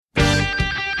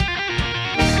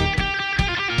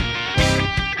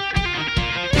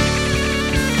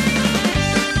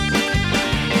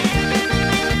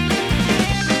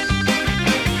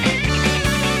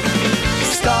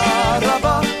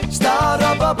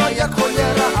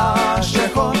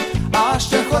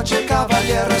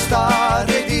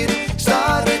зараз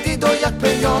старий дідо, як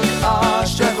пеньок, а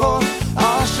ще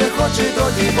хоче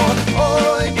до дівок.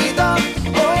 Ой, біда,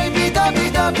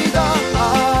 біда, біда,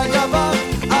 а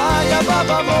я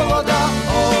баба молода.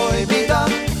 Ой, біда,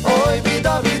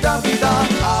 біда, біда,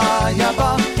 а я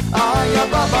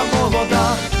баба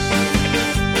молода.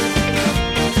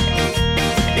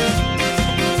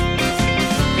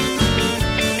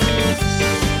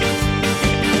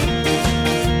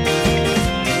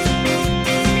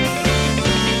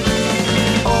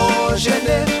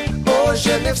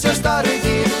 Оженився старий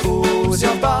дід,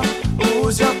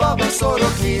 узяв баба 40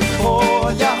 літ.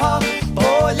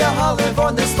 Полягали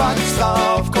вони спать,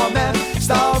 став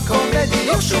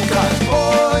комедію шукать.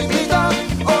 Ой, біда,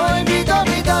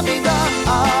 біда, біда,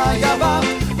 а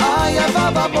я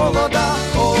баба молода.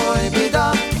 Ой,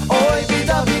 біда,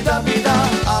 біда, біда,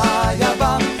 а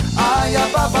я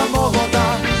баба молода.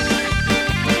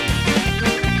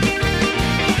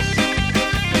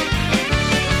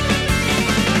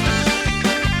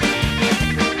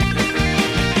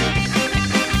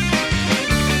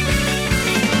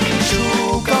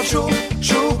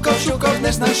 Шукав,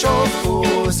 не знайшов,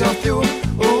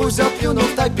 узяв, плюнув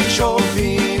та й пішов.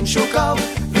 Він шукав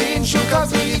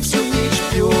її всю ніч,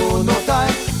 плюнув та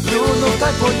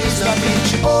й поліз на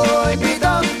піч. Ой,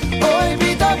 біда,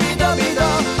 біда, біда,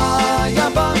 а я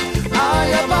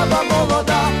баба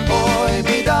молода. Ой,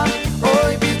 біда,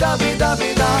 біда,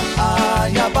 біда, а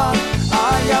я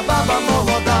баба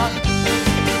молода.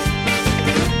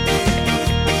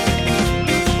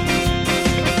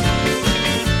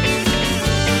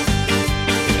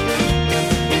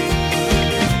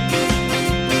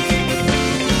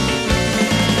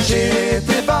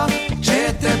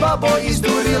 Чи ти, бабо, і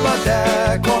здуріла,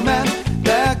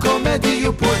 де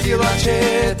комедію поділа?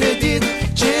 Чи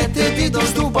ти дідом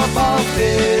з дуба пав,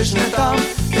 ти ж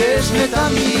не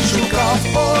там її шукав.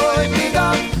 Ой,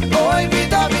 біда,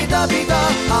 біда, біда,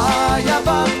 а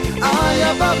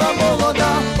я баба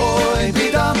молода. Ой,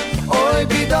 біда,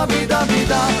 біда,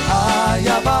 біда, а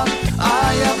я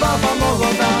баба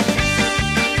молода.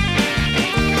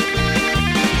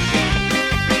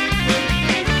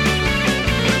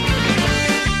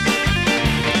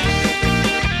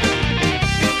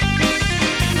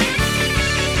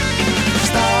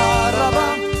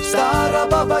 Стара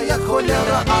баба, як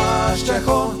холєра,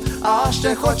 а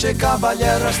ще хоче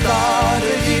кавалєра.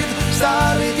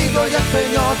 Старий дідо, як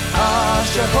пеньок, а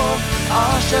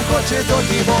ще хоче до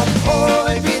дівок.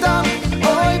 Ой, біда,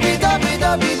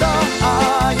 біда, біда,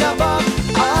 а я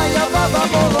баба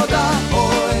молода.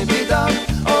 Ой, біда,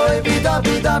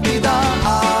 біда, біда,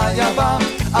 а я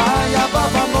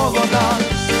баба молода.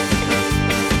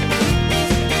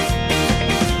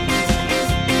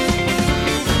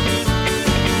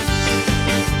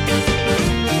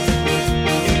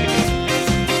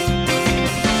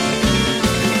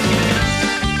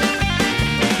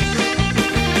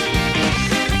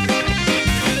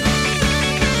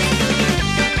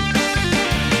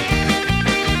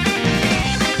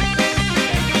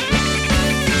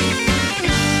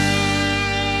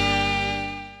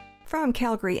 From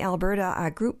Calgary, Alberta, a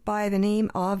group by the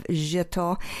name of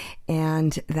Jito,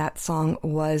 and that song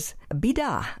was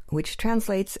Bida, which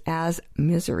translates as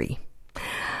misery.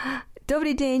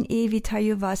 Добрий день і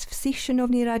вітаю вас всіх,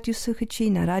 шановні радіослухачі,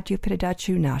 на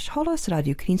радіопередачу «Наш голос»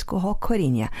 радіо українського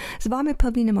коріння. З вами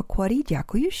Павліна Макварі.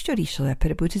 Дякую, що рішили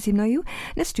перебути зі мною.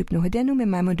 Наступну годину ми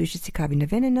маємо дуже цікаві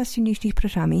новини на сьогоднішній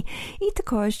програмі і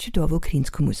також чудову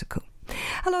українську музику.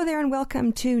 Hello there and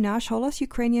welcome to Nash Holos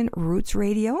Ukrainian Roots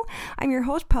Radio. I'm your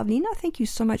host, Pavlina. Thank you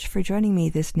so much for joining me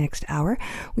this next hour.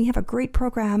 We have a great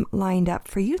program lined up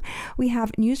for you. We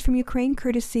have news from Ukraine,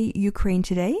 courtesy Ukraine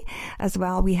Today. As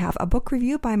well, we have a book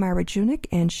review by Myra Junik,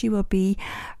 and she will be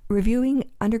reviewing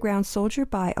Underground Soldier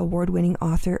by award-winning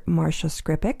author Marsha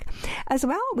Skripek. As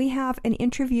well, we have an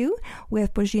interview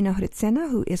with Božena Hritsena,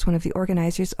 who is one of the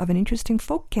organizers of an interesting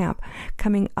folk camp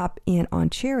coming up in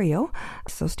Ontario.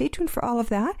 So stay tuned for all of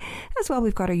that. As well,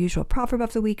 we've got our usual proverb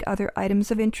of the week, other items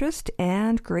of interest,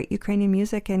 and great Ukrainian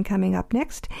music. And coming up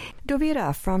next, Dovira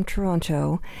from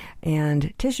Toronto and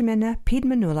Tizhmena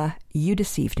Pidmanula, You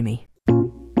Deceived Me.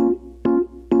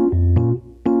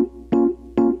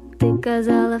 Ти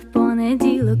казала в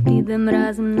понеділок, підем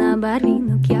разом на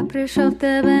барвінок. Я прийшов,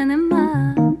 тебе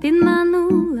нема,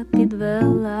 підманула,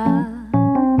 підвела.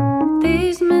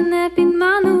 Ти ж мене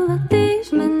підманула, ти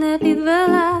ж мене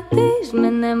підвела, ти ж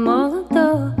мене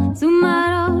молодо з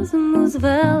ума розуму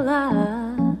звела.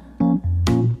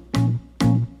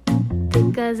 Ти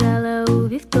казала у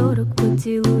вівторок,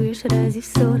 поцілуєш разів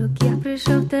 40. Я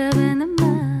прийшов, тебе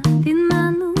нема,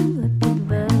 підманула,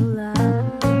 підвела.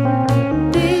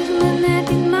 Ти ж мене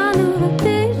підманула,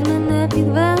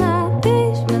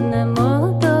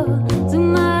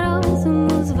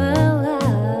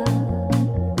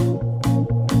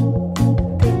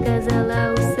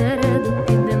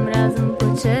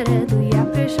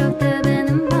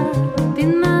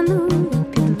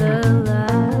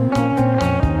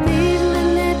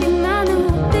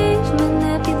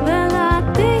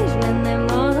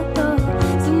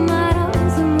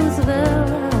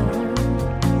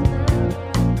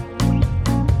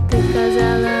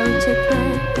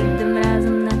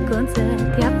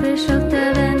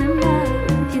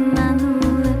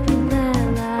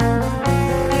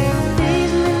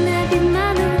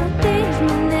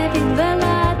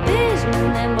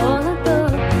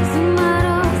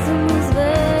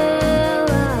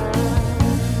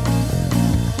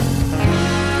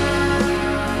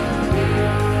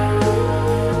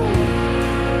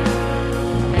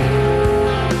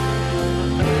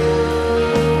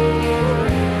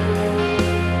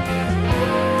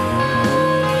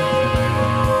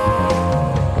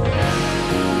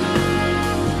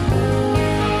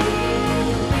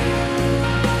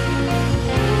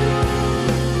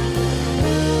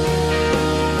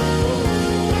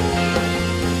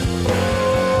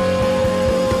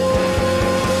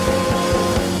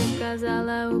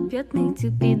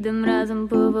 в'язницю, підем разом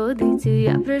по водицю.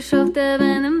 Я прийшов,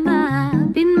 тебе нема,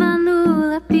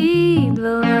 підманула,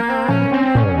 підвела.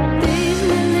 Ти ж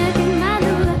мене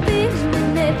підманула, ти ж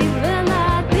мене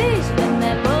підвела, ти ж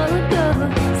мене молодого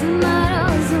з ума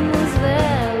розуму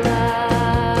звела.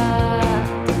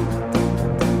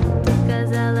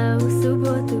 Казала у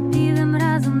суботу, підем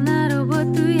разом на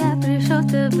роботу. Я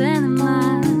прийшов, тебе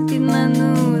нема,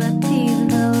 підманула,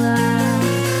 підвела.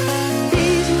 Ти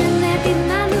ж мене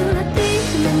підманула, ти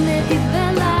ж мене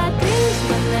підвела, ти ж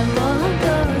мене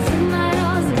молодого з ума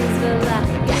розуму звела.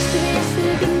 Я ж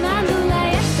тебе підманула,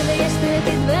 я ж тебе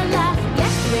підвела,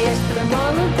 я ж тебе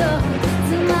молодого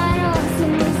з ума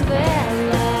розуму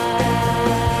звела.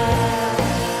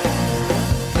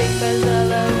 Ти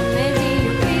казала у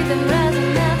неділю, підем разом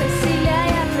на весілля.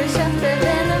 Я прийшов,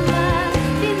 тебе нема,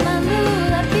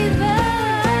 підманула, підвела.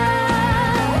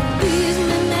 Ти ж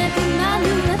мене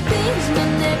підманула, ти ж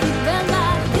мене підвела,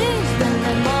 ти ж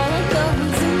мене молодого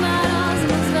з ума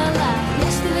розуму звела.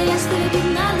 Я ж тебе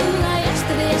підманула, я ж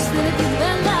тебе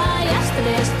підвела, я ж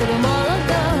тебе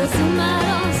молодого з ума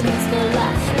розуму звела.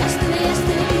 Я ж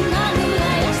тебе підманула,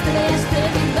 я ж тебе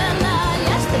підвела,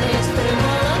 я ж тебе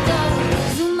молодого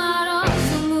з ума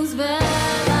розуму звела.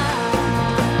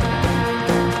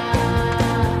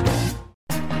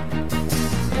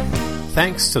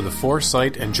 Thanks to the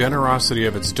foresight and generosity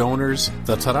of its donors,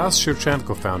 the Taras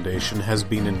Shevchenko Foundation has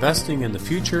been investing in the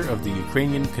future of the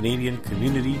Ukrainian-Canadian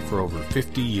community for over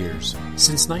 50 years.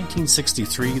 Since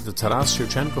 1963, the Taras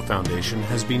Shevchenko Foundation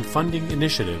has been funding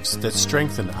initiatives that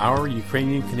strengthen our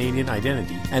Ukrainian-Canadian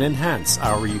identity and enhance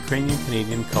our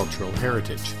Ukrainian-Canadian cultural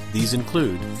heritage. These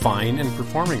include fine and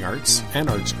performing arts and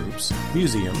arts groups,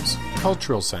 museums,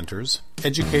 cultural centers,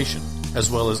 education,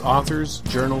 as well as authors,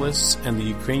 journalists, and the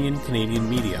Ukrainian-Canadian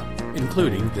media,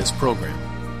 including this program.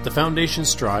 The foundation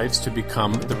strives to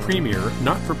become the premier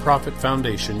not-for-profit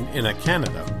foundation in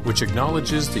Canada, which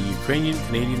acknowledges the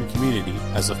Ukrainian-Canadian community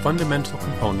as a fundamental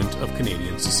component of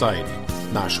Canadian society.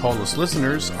 Nash Holos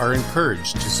listeners are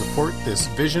encouraged to support this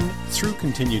vision through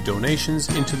continued donations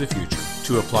into the future.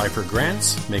 To apply for grants,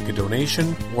 make a donation,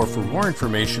 or for more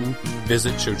information,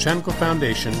 visit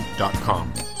ShevchenkoFoundation.com.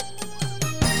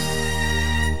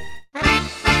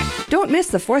 Don't miss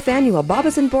the 4th annual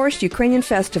Babas and Borscht Ukrainian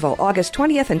Festival, August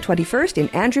 20th and 21st in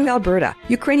Andrew, Alberta.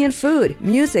 Ukrainian food,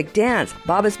 music, dance,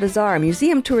 Babas Bazaar,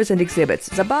 museum tours and exhibits,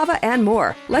 Zabava, and more.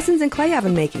 Lessons in clay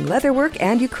oven making, leatherwork,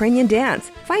 and Ukrainian dance.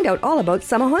 Find out all about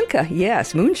Samahonka,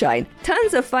 yes, moonshine.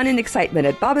 Tons of fun and excitement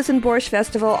at Babas and Borscht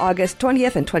Festival, August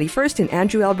 20th and 21st in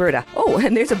Andrew, Alberta. Oh,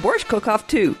 and there's a borscht cook-off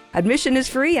too. Admission is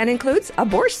free and includes a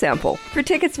borscht sample. For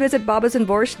tickets, visit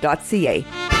babasandborscht.ca.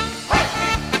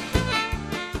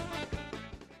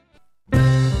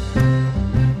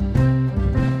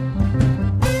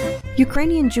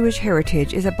 Ukrainian Jewish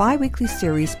Heritage is a bi-weekly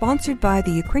series sponsored by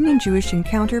the Ukrainian Jewish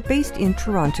Encounter based in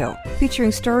Toronto,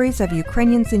 featuring stories of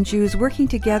Ukrainians and Jews working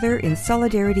together in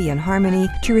solidarity and harmony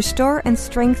to restore and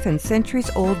strengthen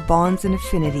centuries-old bonds and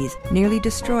affinities nearly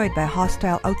destroyed by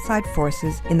hostile outside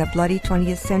forces in the bloody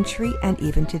 20th century and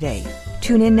even today.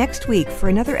 Tune in next week for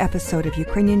another episode of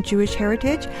Ukrainian Jewish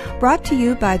Heritage, brought to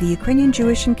you by the Ukrainian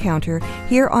Jewish Encounter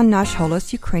here on Nash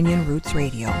Holos Ukrainian Roots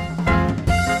Radio.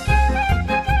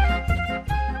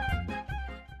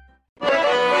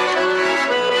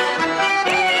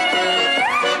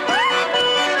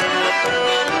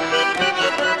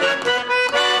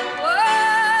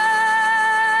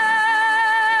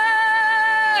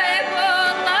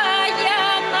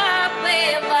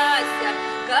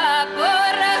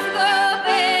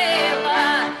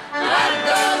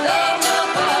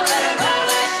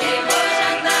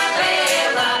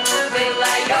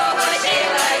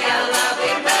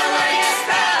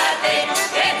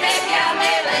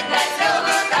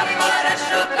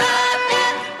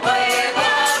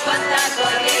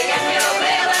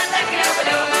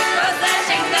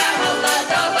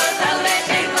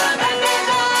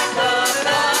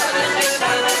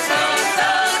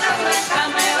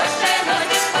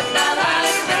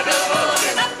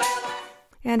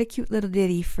 And a cute little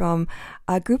ditty from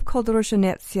a group called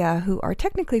Rozhanetsia, who are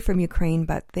technically from Ukraine,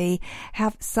 but they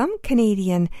have some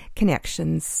Canadian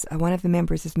connections. One of the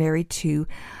members is married to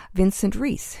Vincent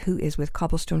Reese, who is with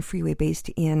Cobblestone Freeway based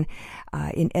in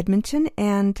Edmonton,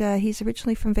 and he's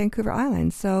originally from Vancouver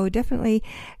Island. So definitely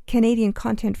Canadian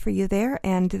content for you there.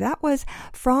 And that was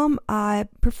from a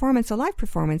live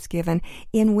performance given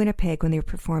in Winnipeg when they were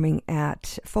performing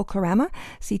at Folklorama.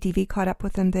 CTV caught up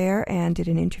with them there and did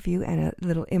an interview and a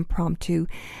little impromptu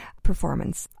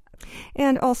performance.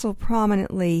 And also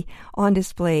prominently on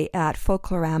display at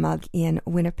Folklorama in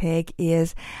Winnipeg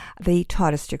is the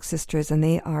Todostuk sisters, and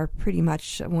they are pretty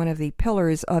much one of the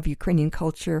pillars of Ukrainian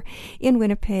culture in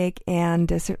Winnipeg and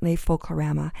certainly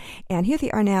Folklorama. And here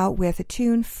they are now with a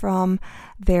tune from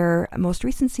their most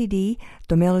recent CD,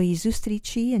 Do Milої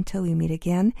Зустрічі, Until We Meet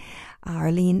Again,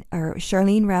 Charlene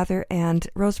and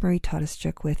Rosemary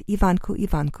Todostuk with Ivanku,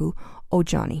 Ivanku, O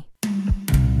Johnny.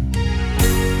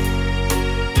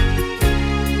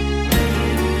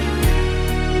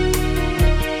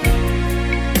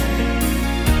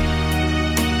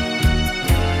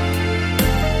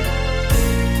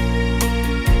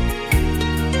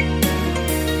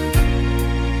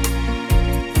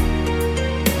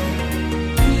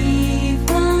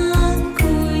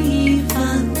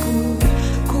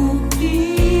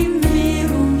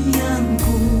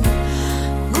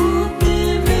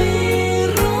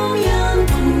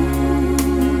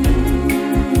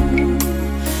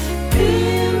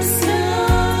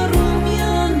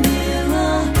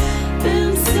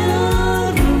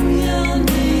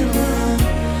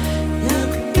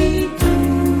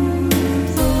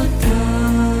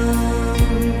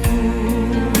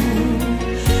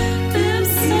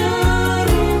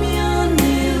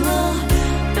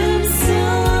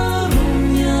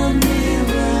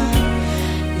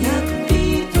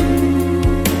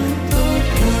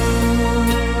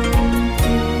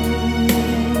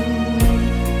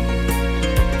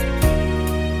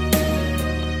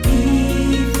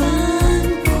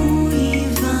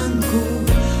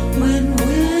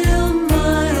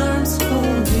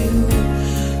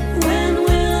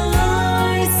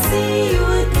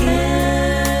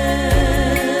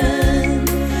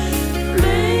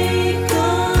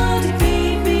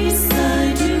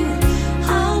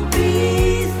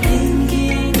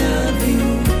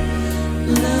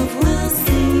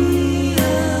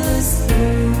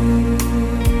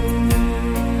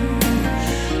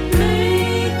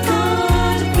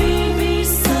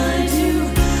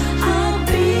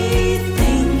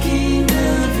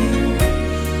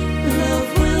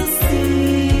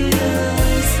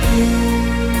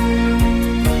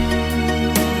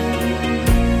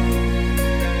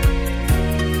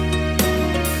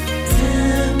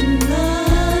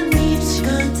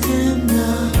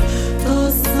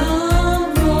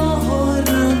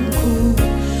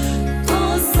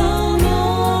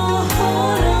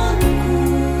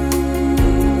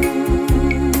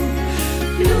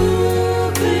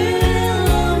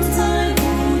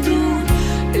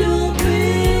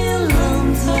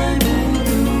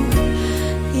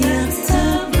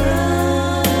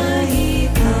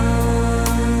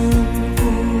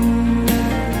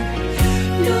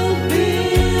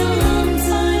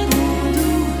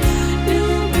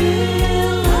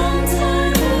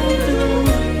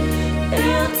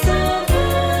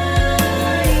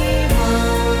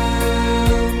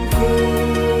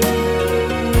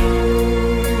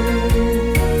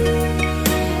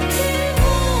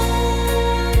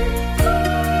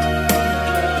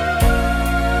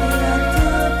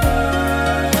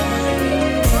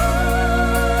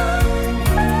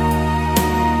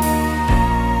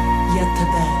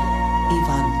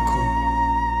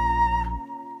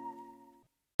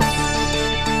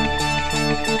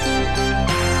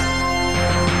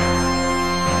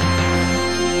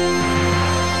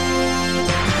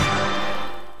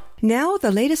 Now,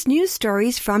 the latest news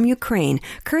stories from Ukraine,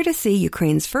 courtesy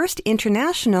Ukraine's first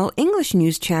international English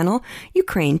news channel,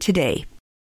 Ukraine Today.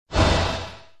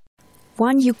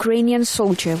 One Ukrainian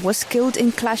soldier was killed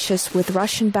in clashes with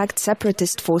Russian-backed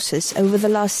separatist forces over the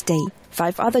last day.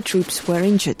 5 other troops were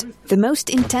injured. The most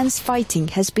intense fighting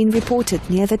has been reported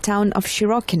near the town of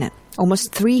Shirokine.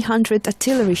 Almost 300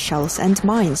 artillery shells and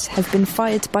mines have been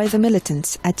fired by the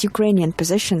militants at Ukrainian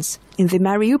positions. In the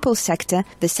Mariupol sector,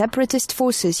 the separatist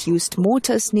forces used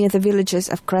mortars near the villages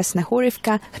of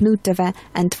Krasnohorivka, Hnutove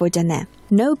and Vodyane.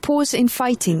 No pause in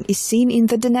fighting is seen in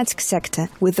the Donetsk sector,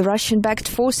 with the Russian-backed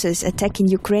forces attacking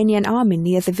Ukrainian army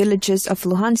near the villages of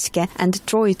Luhansk and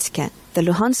Troitske. The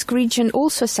Luhansk region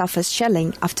also suffers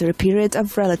shelling after a period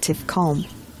of relative calm.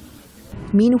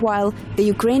 Meanwhile, the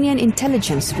Ukrainian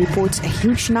intelligence reports a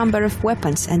huge number of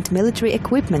weapons and military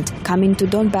equipment coming to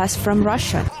Donbass from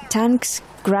Russia. Tanks,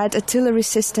 Grad artillery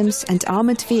systems and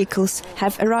armored vehicles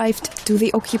have arrived to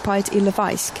the occupied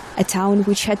Ilovaisk, a town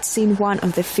which had seen one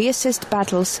of the fiercest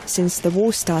battles since the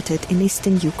war started in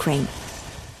eastern Ukraine.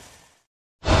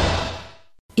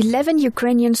 11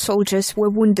 Ukrainian soldiers were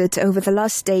wounded over the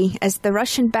last day as the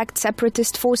Russian-backed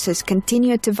separatist forces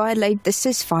continued to violate the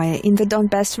ceasefire in the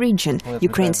Donbass region,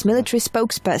 Ukraine's military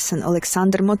spokesperson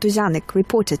Alexander Motuzyanik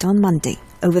reported on Monday.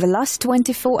 Over the last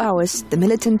 24 hours, the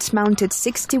militants mounted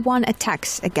 61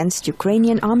 attacks against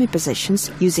Ukrainian army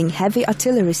positions using heavy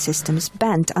artillery systems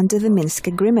banned under the Minsk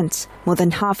agreements. More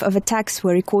than half of attacks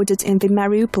were recorded in the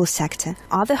Mariupol sector.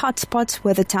 Other hotspots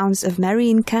were the towns of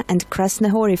Mariinka and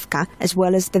Krasnohorivka, as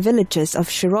well as the villages of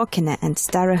Shirokine and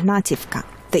Starohnativka.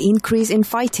 The increase in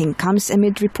fighting comes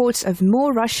amid reports of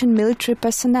more Russian military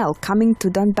personnel coming to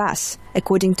Donbass.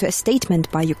 According to a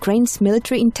statement by Ukraine's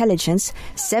military intelligence,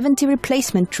 70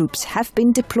 replacement troops have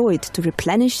been deployed to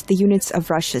replenish the units of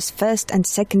Russia's 1st and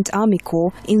 2nd Army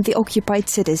Corps in the occupied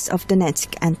cities of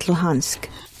Donetsk and Luhansk.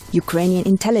 Ukrainian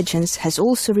intelligence has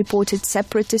also reported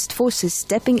separatist forces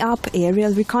stepping up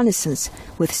aerial reconnaissance,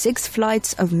 with 6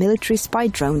 flights of military spy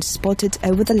drones spotted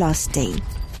over the last day.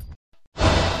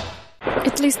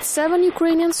 At least 7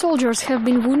 Ukrainian soldiers have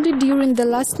been wounded during the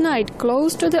last night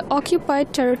close to the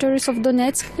occupied territories of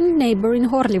Donetsk and neighboring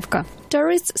Horlivka.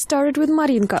 Terrorists started with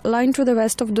Marinka, lying to the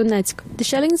west of Donetsk. The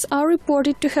shellings are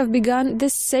reported to have begun the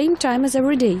same time as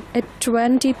every day, at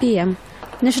 20 p.m.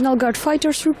 National Guard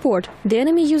fighters report the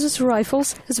enemy uses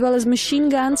rifles as well as machine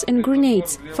guns and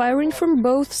grenades, firing from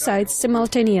both sides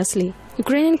simultaneously.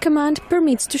 Ukrainian command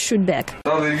permits to shoot back.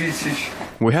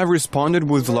 We have responded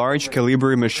with large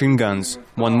caliber machine guns.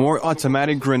 One more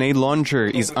automatic grenade launcher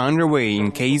is underway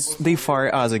in case they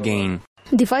fire us again.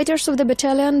 The fighters of the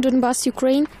battalion Donbass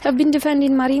Ukraine have been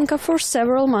defending Marinka for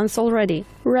several months already.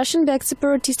 Russian-backed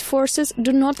separatist forces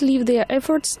do not leave their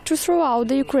efforts to throw out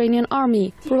the Ukrainian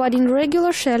army, providing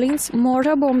regular shellings,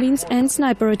 mortar bombings and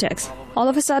sniper attacks. All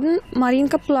of a sudden,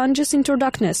 Marinka plunges into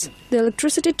darkness. The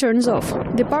electricity turns off.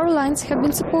 The power lines have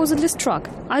been supposedly struck,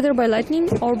 either by lightning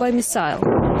or by missile.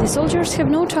 The soldiers have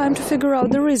no time to figure out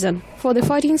the reason, for the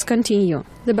fightings continue.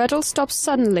 The battle stops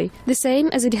suddenly, the same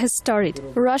as it has started.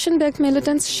 Russian-backed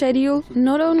militants schedule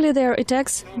not only their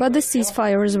attacks, but the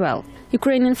ceasefire as well.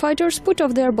 Ukrainian fighters put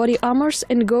off their body armors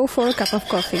and go for a cup of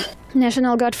coffee.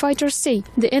 National Guard fighters say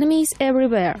the enemy is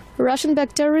everywhere.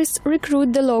 Russian-backed terrorists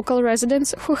recruit the local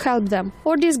residents who help them,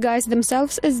 or disguise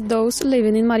themselves as those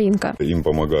living in Marinka.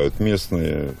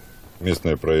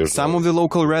 Some of the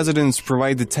local residents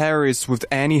provide the terrorists with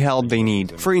any help they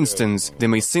need. For instance, they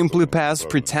may simply pass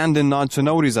pretending not to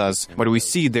notice us, but we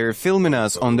see they're filming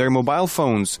us on their mobile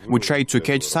phones. We try to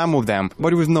catch some of them,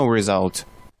 but with no result.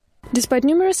 Despite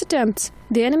numerous attempts,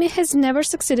 the enemy has never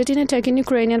succeeded in attacking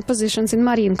Ukrainian positions in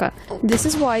Marinka. This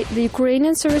is why the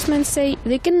Ukrainian servicemen say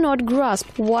they cannot grasp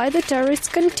why the terrorists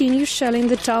continue shelling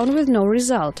the town with no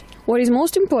result. What is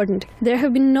most important, there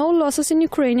have been no losses in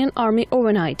Ukrainian army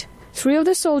overnight. 3 of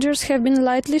the soldiers have been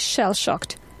lightly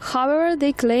shell-shocked. However,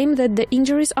 they claim that the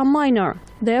injuries are minor,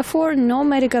 therefore no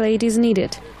medical aid is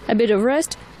needed. A bit of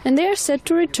rest, and they are set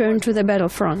to return to the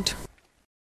battlefront.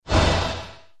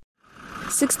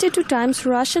 62 times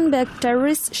Russian-backed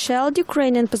terrorists shelled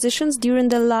Ukrainian positions during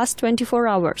the last 24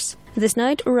 hours. This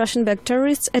night, Russian-backed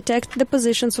terrorists attacked the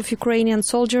positions of Ukrainian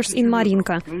soldiers in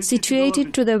Marinka,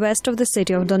 situated to the west of the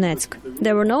city of Donetsk.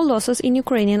 There were no losses in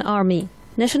Ukrainian army.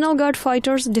 National Guard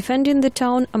fighters defending the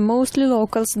town are mostly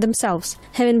locals themselves,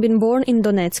 having been born in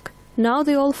Donetsk. Now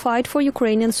they all fight for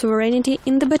Ukrainian sovereignty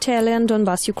in the battalion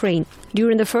Donbass Ukraine.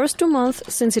 During the first 2 months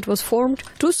since it was formed,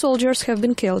 2 soldiers have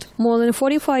been killed. More than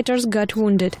 40 fighters got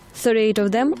wounded. 38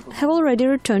 of them have already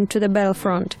returned to the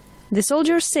battlefront. The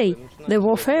soldiers say the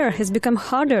warfare has become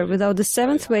harder without the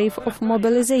 7th wave of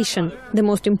mobilization. The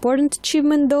most important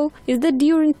achievement, though, is that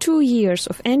during 2 years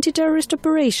of anti-terrorist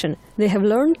operation, they have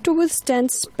learned to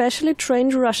withstand specially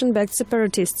trained Russian-backed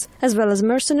separatists, as well as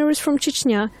mercenaries from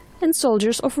Chechnya and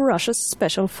soldiers of Russia's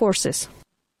special forces.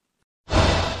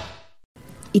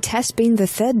 It has been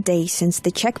the 3rd day since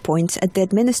the checkpoints at the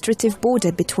administrative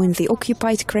border between the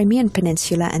occupied Crimean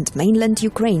Peninsula and mainland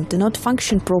Ukraine do not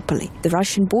function properly. The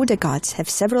Russian border guards have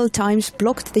several times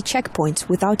blocked the checkpoints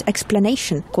without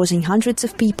explanation, causing hundreds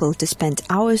of people to spend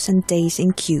hours and days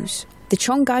in queues. The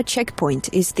Chongar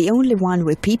checkpoint is the only one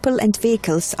where people and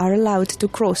vehicles are allowed to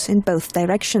cross in both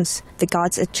directions. The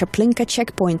guards at Chaplinka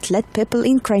checkpoint let people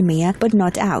in Crimea but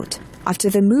not out.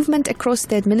 After the movement across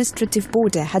the administrative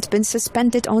border had been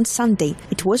suspended on Sunday,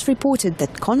 it was reported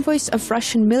that convoys of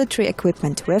Russian military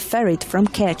equipment were ferried from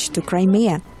Kerch to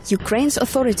Crimea. Ukraine's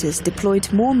authorities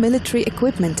deployed more military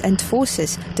equipment and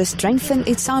forces to strengthen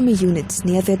its army units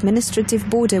near the administrative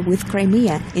border with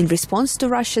Crimea in response to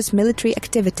Russia's military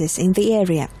activities in the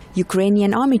area.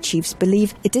 Ukrainian army chiefs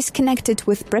believe it is connected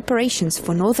with preparations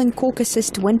for Northern Caucasus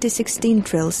 2016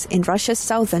 drills in Russia's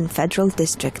southern federal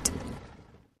district.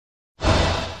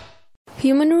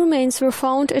 Human remains were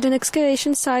found at an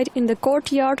excavation site in the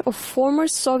courtyard of former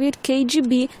Soviet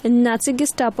KGB and Nazi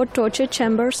Gestapo torture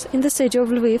chambers in the city of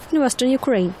Lviv in western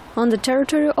Ukraine. on the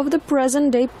territory of the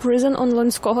present-day prison on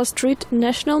Lenskoho Street,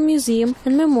 National Museum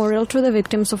and Memorial to the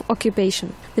Victims of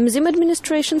Occupation. The museum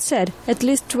administration said at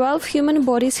least 12 human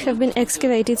bodies have been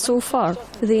excavated so far.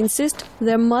 They insist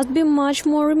there must be much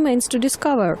more remains to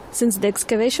discover, since the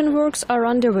excavation works are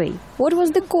underway. What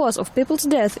was the cause of people's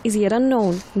death is yet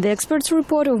unknown. The experts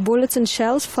report of bullets and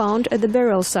shells found at the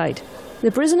burial site.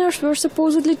 The prisoners were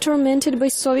supposedly tormented by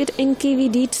Soviet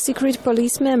NKVD secret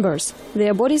police members.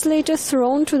 Their bodies later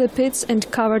thrown to the pits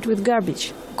and covered with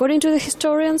garbage. According to the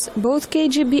historians, both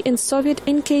KGB and Soviet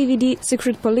NKVD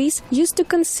secret police used to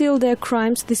conceal their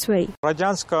crimes this way.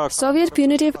 Soviet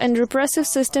punitive and repressive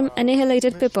system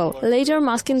annihilated people, later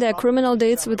masking their criminal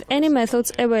deeds with any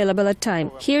methods available at time.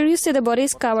 Here you see the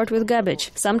bodies covered with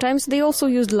garbage. Sometimes they also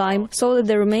used lime so that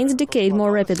the remains decayed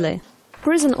more rapidly.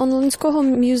 Prison on Lenskoho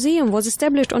Museum was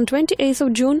established on 28th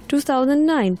of June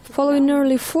 2009, following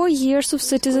nearly 4 years of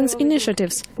citizens'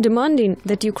 initiatives, demanding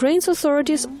that Ukraine's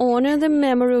authorities honor the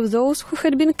memory of those who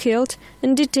had been killed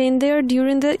and detained there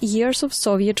during the years of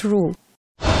Soviet rule.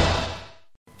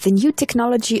 The new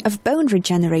technology of bone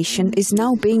regeneration is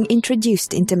now being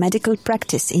introduced into medical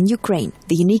practice in Ukraine.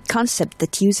 The unique concept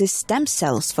that uses stem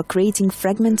cells for creating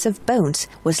fragments of bones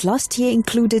was last year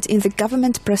included in the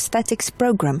government prosthetics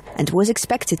program and was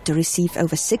expected to receive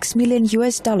over $6 million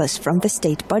from the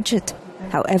state budget.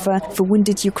 However, for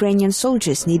wounded Ukrainian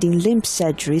soldiers needing limb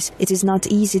surgeries, it is not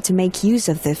easy to make use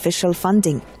of the official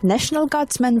funding. National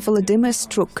Guardsman Volodymyr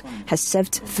Struk has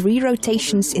served 3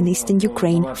 rotations in eastern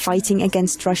Ukraine fighting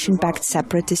against Russian-backed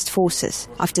separatist forces.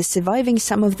 After surviving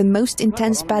some of the most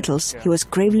intense battles, he was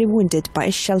gravely wounded by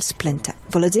a shell splinter.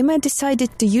 Volodymyr decided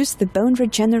to use the bone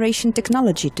regeneration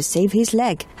technology to save his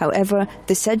leg. However,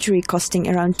 the surgery costing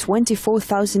around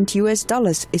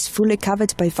 $24,000 is fully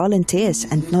covered by volunteers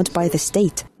and not by the state.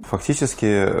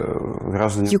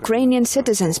 Ukrainian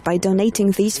citizens, by donating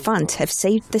these funds, have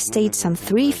saved the state some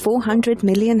 300-400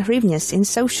 million hryvnias in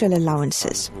social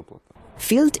allowances.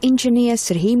 Field engineer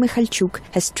Serhiy Mikhalchuk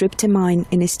has tripped a mine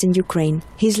in eastern Ukraine.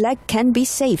 His leg can be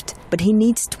saved, but he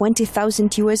needs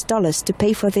 $20,000 to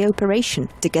pay for the operation.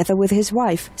 Together with his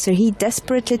wife, Serhiy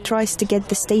desperately tries to get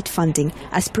the state funding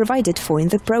as provided for in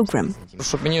the program.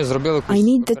 I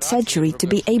need that surgery to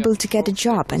be able to get a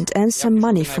job and earn some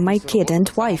money for my kid and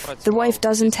wife. The wife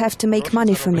doesn't have to make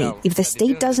money for me. If the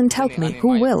state doesn't help me,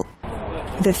 who will?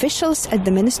 The officials at the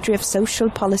Ministry of Social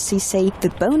Policy say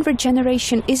that bone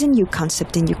regeneration is a new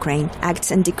concept in Ukraine.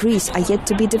 Acts and decrees are yet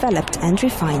to be developed and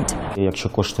refined.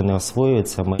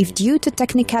 If due to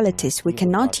technicalities we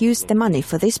cannot use the money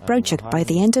for this project by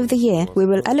the end of the year, we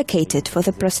will allocate it for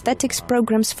the prosthetics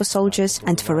programs for soldiers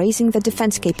and for raising the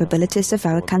defense capabilities of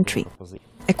our country.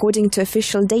 According to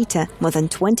official data, more than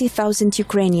 20,000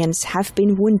 Ukrainians have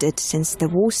been wounded since the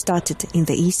war started in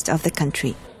the east of the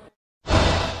country.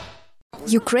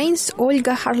 Ukraine's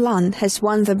Olga Harlan has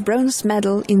won the bronze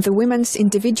medal in the women's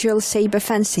individual saber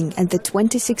fencing at the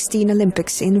 2016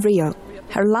 Olympics in Rio.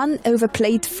 Harlan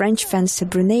overplayed French fencer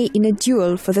Brunet in a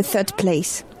duel for the 3rd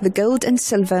place. The gold and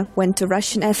silver went to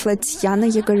Russian athletes Yana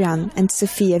Yegoryan and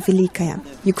Sofia Velikaya.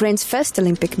 Ukraine's first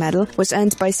Olympic medal was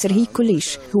earned by Serhiy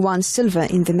Kulish, who won silver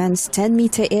in the men's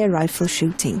 10-meter air rifle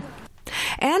shooting.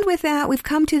 And with that, we've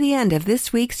come to the end of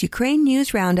this week's Ukraine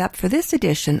News Roundup for this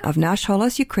edition of Nash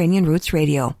Holos Ukrainian Roots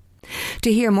Radio.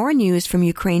 To hear more news from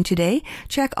Ukraine today,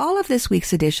 check all of this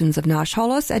week's editions of Nash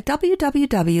Holos at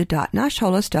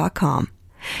www.nashholos.com.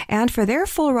 And for their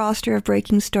full roster of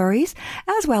breaking stories,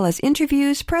 as well as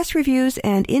interviews, press reviews,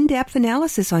 and in-depth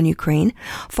analysis on Ukraine,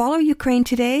 follow Ukraine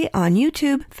Today on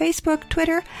YouTube, Facebook,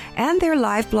 Twitter, and their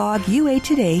live blog,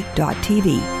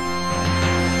 uatoday.tv.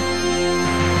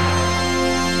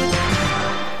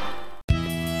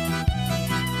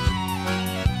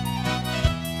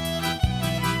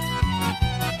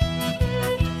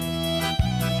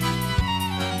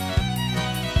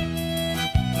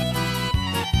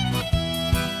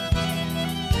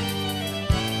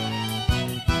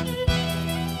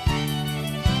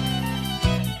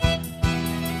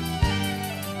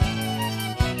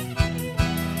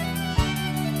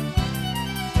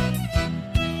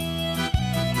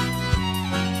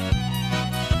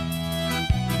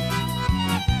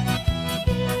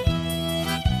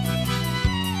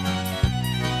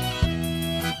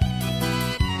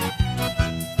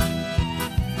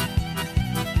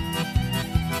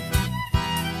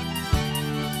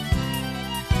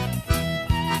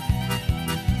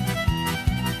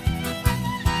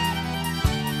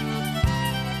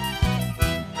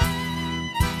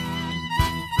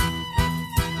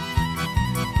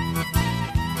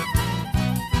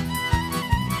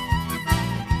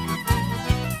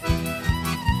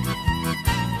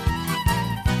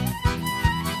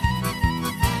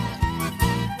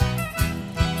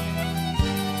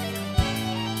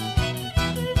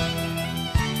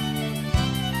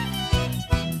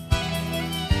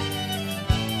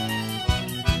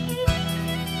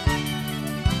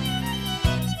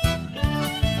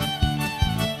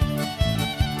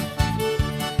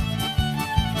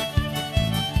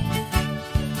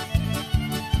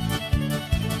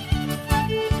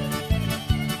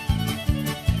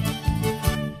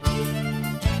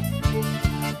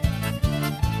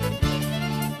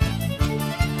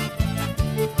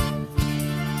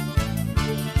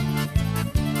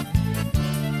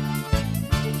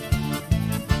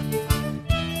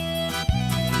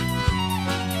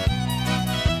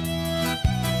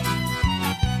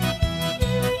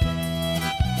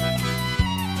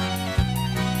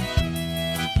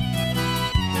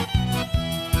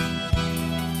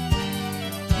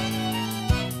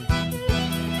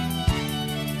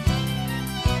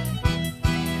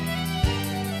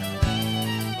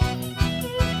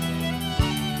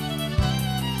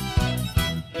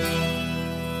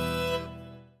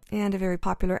 and a very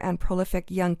popular and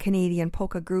prolific young Canadian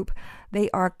polka group. They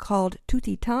are called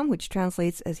Tutti Tum, which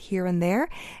translates as here and there,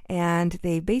 and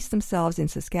they base themselves in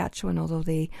Saskatchewan, although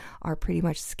they are pretty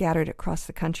much scattered across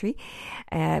the country.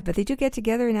 But they do get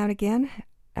together now and again,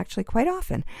 actually quite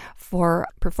often, for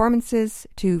performances,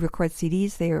 to record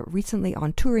CDs. They are recently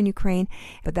on tour in Ukraine,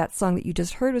 but that song that you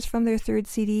just heard was from their third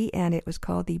CD, and it was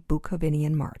called the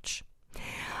Bukovinian March.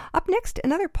 Up next,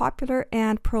 another popular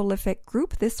and prolific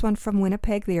group, this one from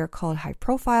Winnipeg. They are called High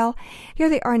Profile. Here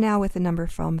they are now with a number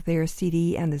from their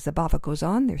CD And the Zabava Goes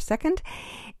On, their second,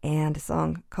 and a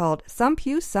song called Sam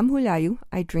Piu, Sam Hulayu,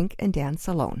 I Drink and Dance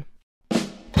Alone.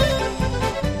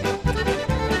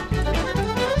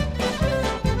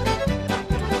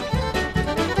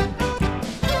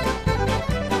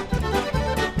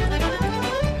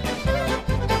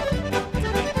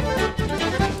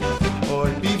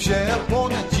 Пропівше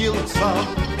понеділок сам,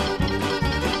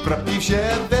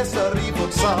 пропівше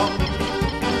весарівок сам.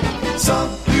 Сам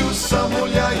п'ю, сам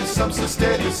гуляю, сам се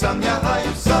стелю, сам лягаю,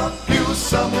 сам п'ю,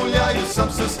 сам гуляю, сам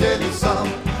се стелю, сам.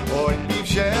 Ой,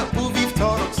 півше у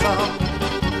вівторок сам,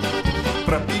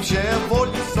 пропівше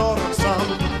волі 40 сам.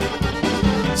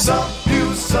 Сам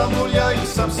п'ю, сам гуляю,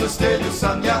 сам се стелю,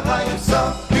 сам лягаю,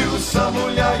 сам п'ю, сам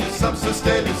гуляю, сам се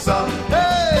стелю, сам.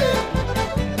 Hey!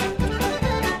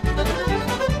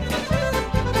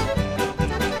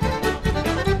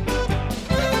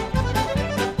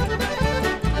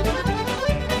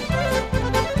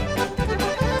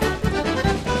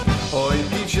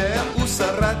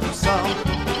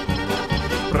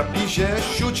 Пропіже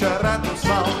щучарату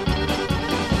сам.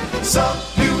 Сам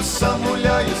п'ю, сам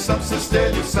гуляю, сам се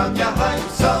стелю, сам лягаю,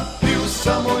 сам п'ю,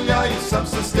 сам гуляю, сам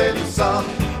се стелю, сам.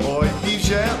 Ой,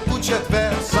 півже у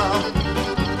четвер сам,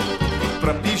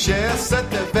 пропіже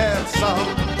сетевер сам.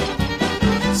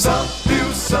 Сам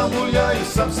п'ю, сам гуляю,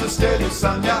 сам се стелю,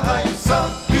 сам лягаю,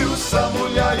 сам п'ю, сам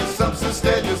гуляю, сам се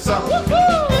стелю, сам.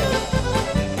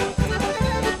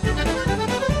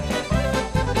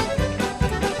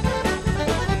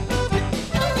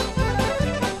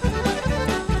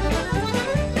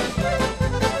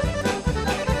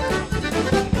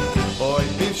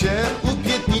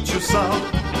 Сам,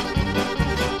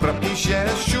 пропіже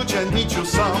щучанічу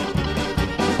сам.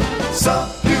 Сам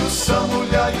п'ю, сам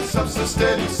гуляю, сам се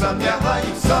стелю, сам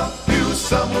лягаю, сам п'ю,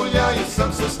 сам гуляю,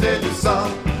 сам се стелю,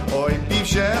 сам. Ой,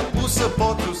 півже у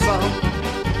суботу сам,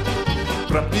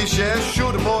 пропіже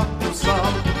щурботу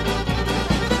сам.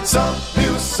 Сам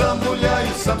п'ю, сам гуляю,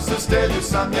 сам се стелю,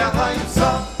 сам лягаю,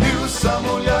 сам п'ю, сам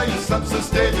гуляю, сам се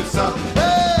стелю, сам.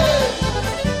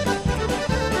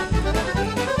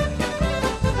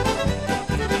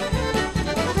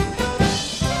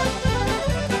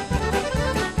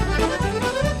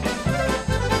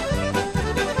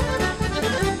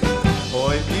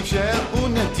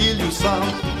 Сам,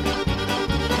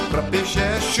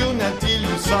 пропише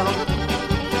щонеділю сам.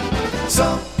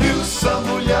 Сам п'ю, сам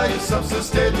гуляю, сам се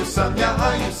стелю, сам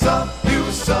лягаю, сам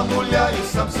п'ю, сам гуляю,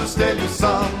 сам се стелю,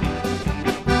 сам.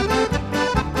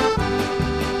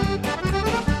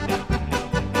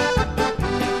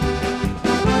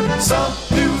 Сам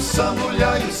п'ю, сам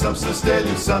гуляю, сам се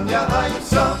стелю, сам лягаю,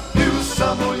 сам п'ю,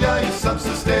 сам гуляю, сам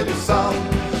се стелю, сам.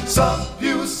 Сам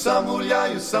п'ю, сам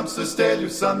гуляю, сам се стелю,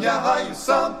 сам лягаю,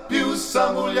 сам п'ю,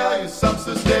 сам гуляю, сам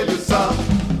се стелю, сам.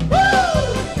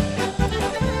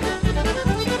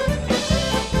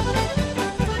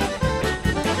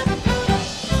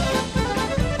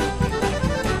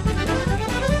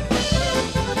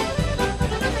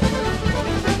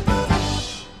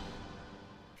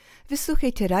 Ви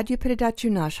слухаєте радіопередачу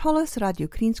 «Наш голос» Радіо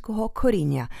Українського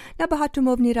коріння на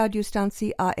багатомовній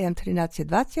радіостанції АМ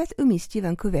 1320 у місті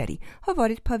Ванкувері.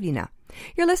 Говорить Павліна.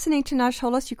 You're listening to Nash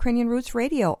Holos Ukrainian Roots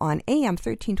Radio on AM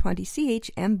 1320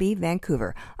 CHMB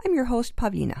Vancouver. I'm your host,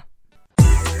 Pavlina.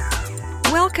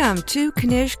 Welcome to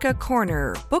Knyzhka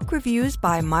Corner, book reviews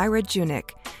by Myra Junik.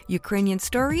 Ukrainian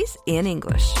stories in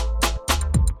English.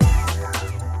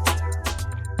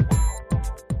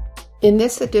 In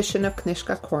this edition of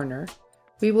Knyzhka Corner,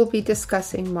 we will be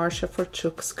discussing Marsha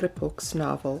Forchuk-Skripuk's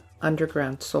novel,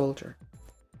 Underground Soldier.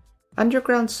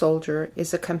 Underground Soldier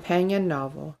is a companion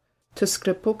novel to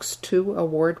Skripuk's two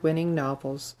award-winning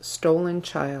novels, Stolen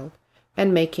Child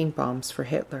and Making Bombs for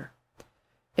Hitler.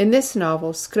 In this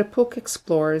novel, Skripuk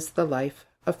explores the life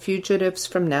of fugitives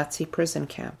from Nazi prison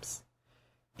camps.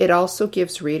 It also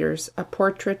gives readers a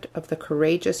portrait of the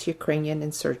courageous Ukrainian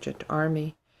insurgent army,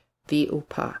 the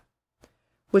UPA,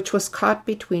 which was caught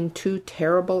between two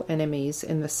terrible enemies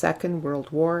in the Second World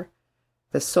War,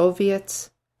 the Soviets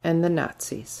and the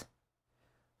Nazis.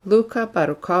 Luka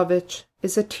Barukovich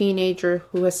is a teenager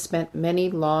who has spent many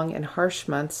long and harsh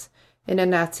months in a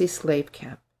Nazi slave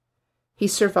camp. He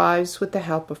survives with the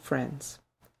help of friends.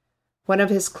 One of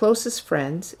his closest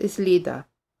friends is Lida.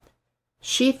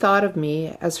 She thought of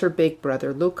me as her big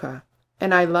brother Luka,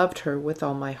 and I loved her with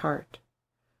all my heart.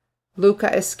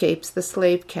 Luka escapes the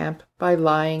slave camp by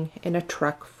lying in a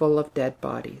truck full of dead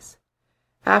bodies.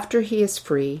 After he is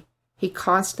free, he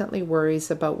constantly worries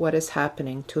about what is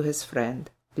happening to his friend,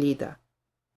 Lida.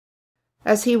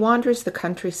 As he wanders the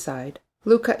countryside,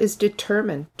 Luka is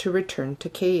determined to return to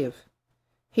Kyiv.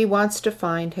 He wants to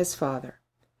find his father,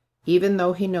 even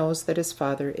though he knows that his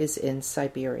father is in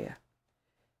Siberia.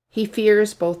 He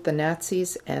fears both the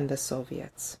Nazis and the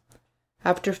Soviets.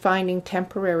 After finding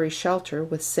temporary shelter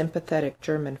with sympathetic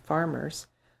German farmers,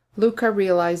 Luka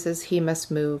realizes he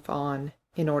must move on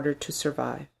in order to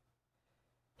survive.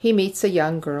 He meets a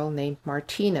young girl named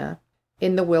Martina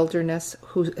in the wilderness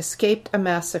who escaped a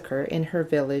massacre in her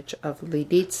village of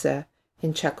Lidice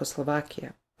in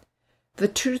Czechoslovakia. The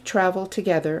two travel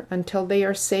together until they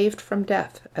are saved from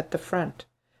death at the front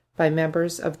by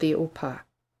members of the UPA.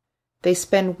 They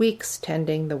spend weeks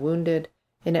tending the wounded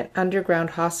in an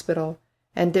underground hospital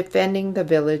and defending the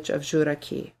village of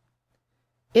Zhuraki.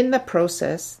 In the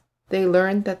process, they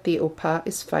learn that the UPA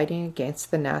is fighting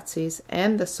against the Nazis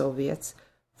and the Soviets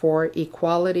for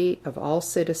equality of all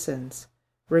citizens,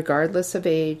 regardless of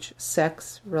age,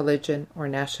 sex, religion, or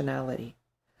nationality.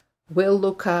 Will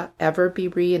Luka ever be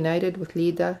reunited with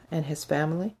Lida and his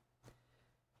family?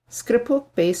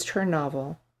 Skripuk based her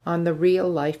novel on the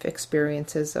real-life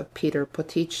experiences of Peter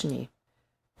Potichny,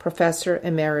 Professor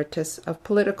Emeritus of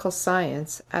Political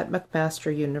Science at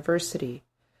McMaster University,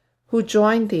 who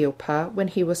joined the UPA when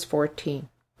he was 14.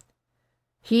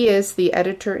 He is the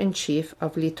editor-in-chief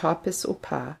of Litopis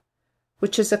UPA,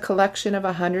 which is a collection of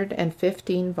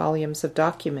 115 volumes of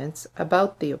documents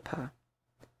about the UPA.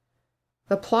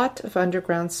 The plot of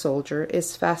Underground Soldier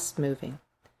is fast-moving.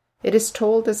 It is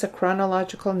told as a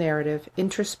chronological narrative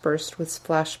interspersed with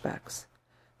flashbacks.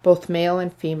 Both male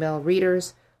and female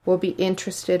readers will be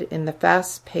interested in the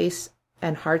fast-paced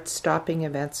and heart-stopping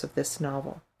events of this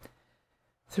novel.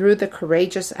 Through the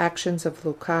courageous actions of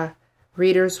Luka,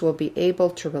 readers will be able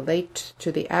to relate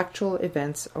to the actual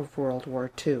events of World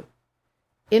War II.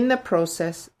 In the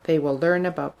process, they will learn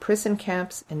about prison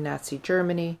camps in Nazi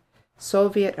Germany,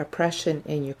 Soviet oppression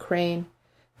in Ukraine,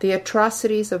 the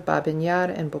atrocities of Babyn Yar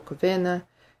and Bukovina,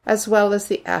 as well as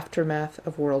the aftermath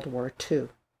of World War II.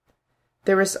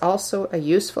 There is also a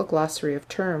useful glossary of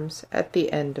terms at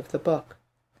the end of the book.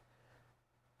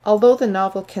 Although the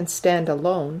novel can stand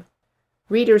alone,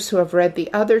 readers who have read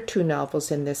the other two novels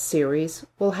in this series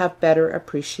will have better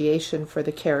appreciation for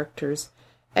the characters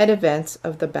and events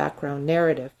of the background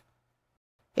narrative.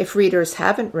 If readers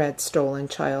haven't read Stolen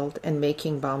Child and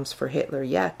Making Bombs for Hitler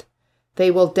yet,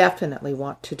 they will definitely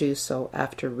want to do so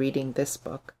after reading this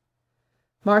book.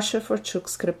 Marsha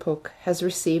Forchuk-Skripuk has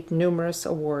received numerous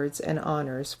awards and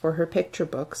honors for her picture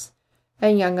books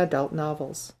and young adult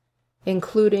novels,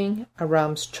 including a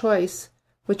Ram's Choice,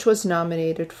 which was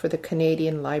nominated for the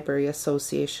Canadian Library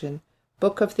Association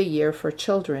Book of the Year for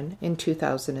Children in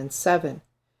 2007.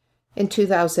 In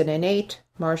 2008,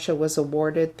 Marsha was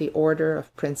awarded the Order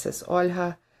of Princess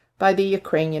Olha by the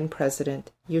Ukrainian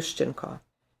President Yushchenko,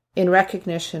 in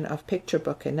recognition of Picture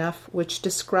Book Enough, which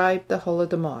described the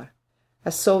Holodomor,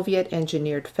 a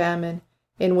Soviet-engineered famine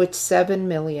in which 7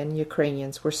 million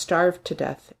Ukrainians were starved to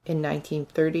death in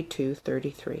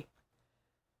 1932-33.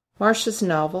 Marsha's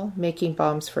novel, Making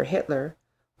Bombs for Hitler,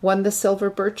 won the Silver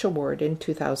Birch Award in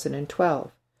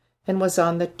 2012 and was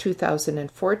on the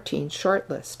 2014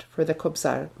 shortlist for the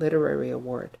Kobzar Literary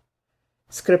Award.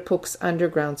 Skripuk's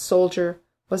Underground Soldier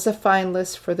was a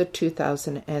finalist for the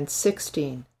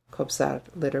 2016 Kobzar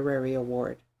Literary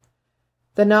Award.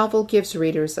 The novel gives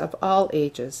readers of all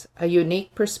ages a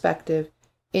unique perspective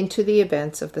into the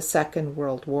events of the Second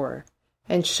World War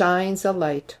and shines a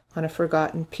light on a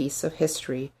forgotten piece of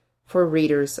history for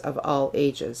readers of all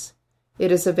ages.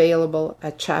 It is available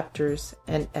at Chapters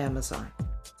and Amazon.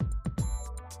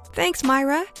 Thanks,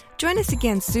 Myra. Join us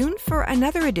again soon for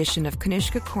another edition of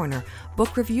Kanishka Corner,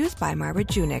 book reviews by Myra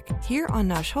Junik, here on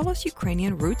Nash Holos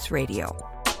Ukrainian Roots Radio.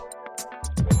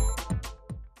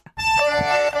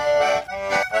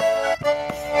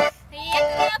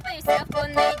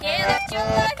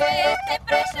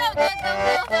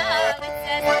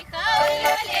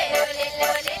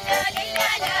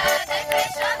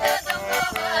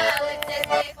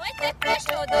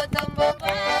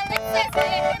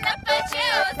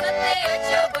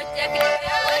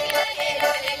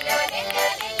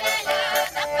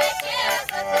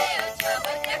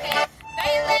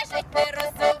 Дай лежить, не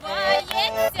роз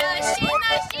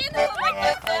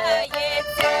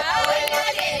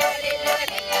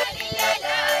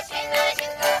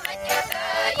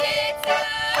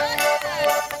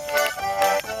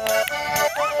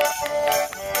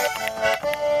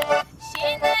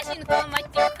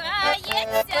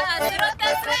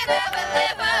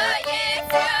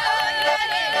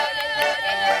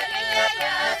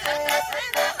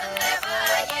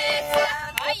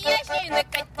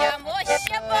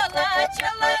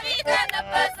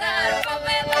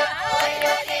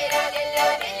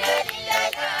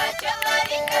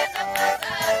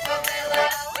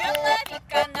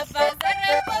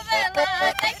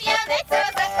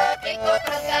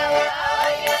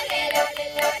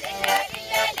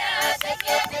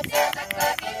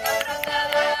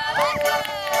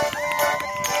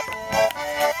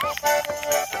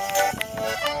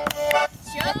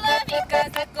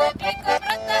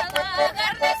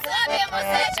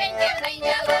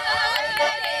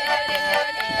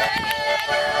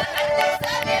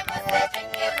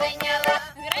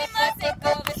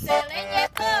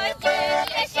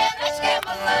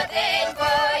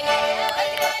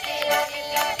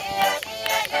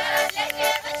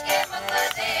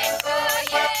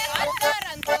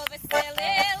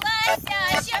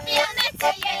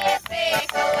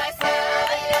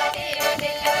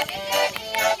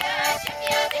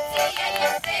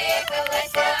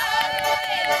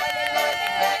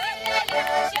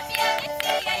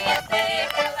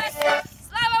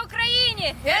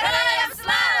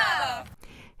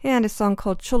band a song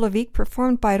called Cholovik,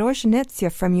 performed by Rozhnetsia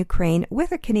from Ukraine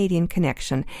with a Canadian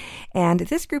connection. And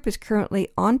this group is currently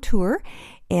on tour,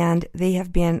 and they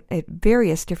have been at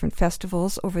various different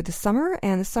festivals over the summer,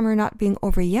 and the summer not being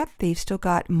over yet, they've still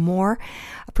got more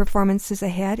performances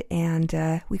ahead.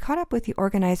 And we caught up with the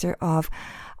organizer of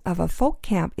a folk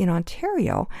camp in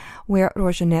Ontario, where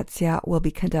Rozhnetsia will be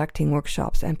conducting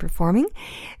workshops and performing.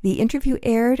 The interview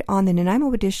aired on the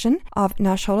Nanaimo edition of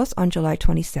Nash Holos on July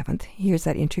 27th. Here's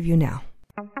that interview now.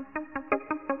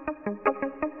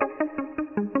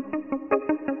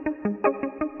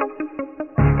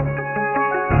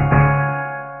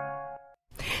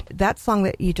 That song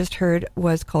that you just heard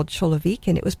was called Cholovik,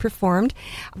 and it was performed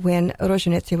when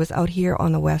Rozhnetsia was out here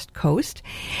on the West Coast.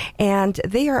 And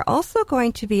they are also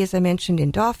going to be, as I mentioned,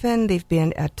 in Dauphin. They've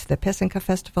been at the Pesenka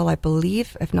Festival, I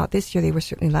believe. If not this year, they were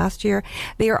certainly last year.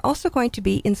 They are also going to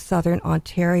be in Southern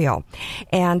Ontario.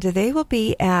 And they will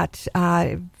be at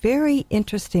a very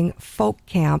interesting folk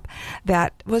camp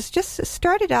that was just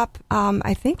started up,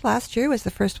 I think last year was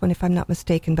the first one, if I'm not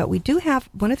mistaken. But we do have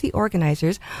one of the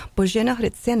organizers, Božena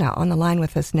Hritsina, on the line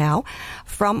with us now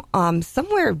from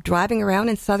somewhere driving around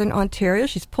in Southern Ontario.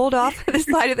 She's pulled off the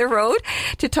side of the road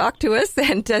to talk to us.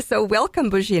 And so welcome,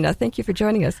 Božena. Thank you for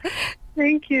joining us.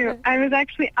 Thank you. I was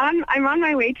actually I'm on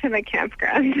my way to the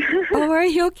campground. Oh, are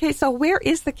you? Okay. So where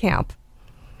is the camp?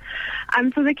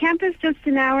 So the camp is just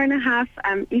an hour and a half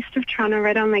east of Toronto,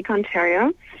 right on Lake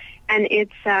Ontario. And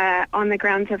it's on the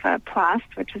grounds of a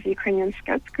Plast, which is a Ukrainian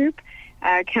Scouts group,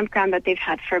 a campground that they've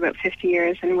had for about 50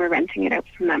 years, and we're renting it out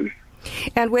from them.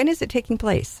 And when is it taking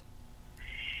place?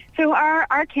 So our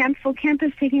full camp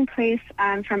is taking place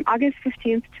from August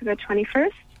 15th to the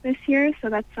 21st this year. So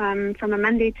that's from a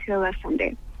Monday till a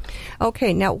Sunday.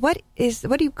 Okay. Now, what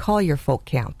do you call your folk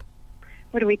camp?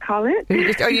 What do we call it?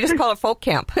 You just call it folk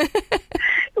camp.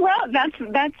 Well,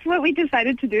 that's what we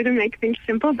decided to do to make things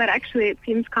simple, but actually it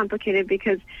seems complicated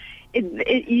because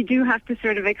you do have to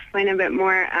sort of explain a bit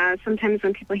more. Sometimes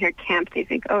when people hear camp, they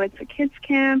think, oh, it's a kids'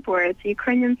 camp or it's a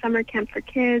Ukrainian summer camp for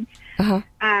kids. Uh-huh.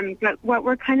 But what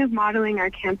we're kind of modeling our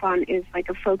camp on is like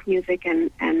a folk music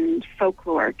and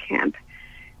folklore camp.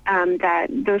 That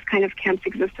those kind of camps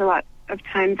exist a lot of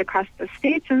times across the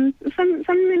States, and some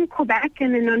in Quebec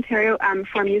and in Ontario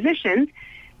for musicians.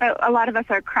 But a lot of us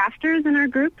are crafters in our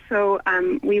group, so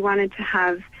we wanted to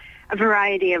have a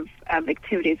variety of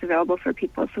activities available for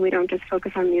people. So we don't just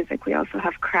focus on music. We also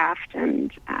have craft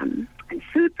and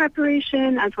food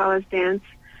preparation, as well as dance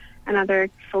and other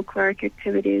folkloric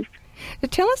activities.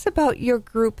 Tell us about your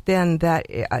group then that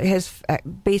has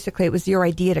basically, it was your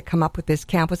idea to come up with this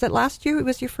camp. Was it last year it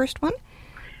was your first one?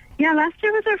 Yeah, last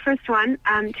year was our first one.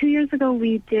 2 years ago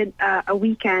we did a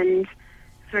weekend,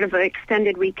 sort of an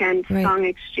extended weekend song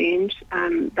exchange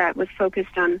that was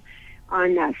focused on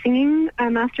singing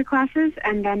master classes,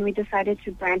 and then we decided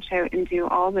to branch out and do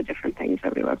all the different things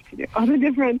that we love to do, all the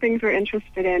different things we're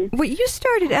interested in. Well, you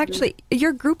started actually,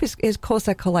 your group is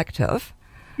Kosa Collective.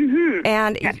 Mm-hmm.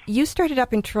 And yes. You started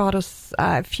up in Toronto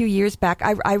a few years back.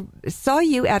 I saw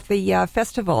you at the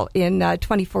festival in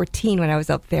 2014 when I was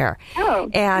up there. Oh,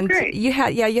 and great. You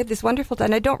had this wonderful,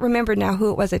 and I don't remember now who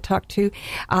it was I talked to,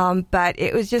 but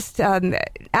it was just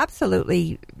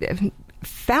absolutely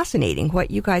fascinating what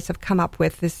you guys have come up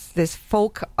with, this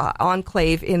folk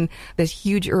enclave in this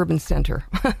huge urban center.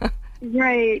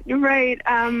 Right.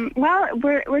 Well,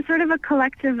 we're sort of a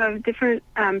collective of different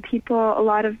people, a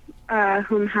lot of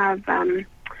whom have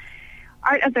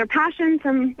art as their passion,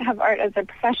 some have art as their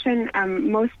profession.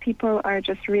 Most people are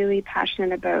just really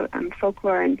passionate about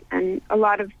folklore, and a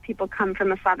lot of people come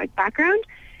from a Slavic background,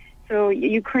 so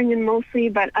Ukrainian mostly,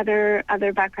 but other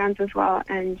backgrounds as well,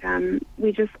 and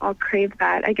we just all crave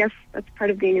that. I guess that's part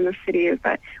of being in the city, is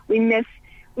that we miss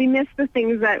the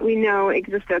things that we know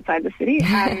exist outside the city.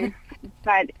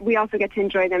 But we also get to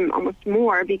enjoy them almost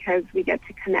more because we get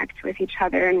to connect with each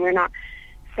other, and we're not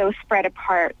so spread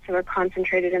apart. So we're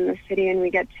concentrated in the city, and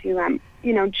we get to,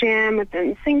 jam with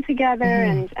and sing together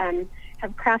and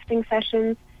have crafting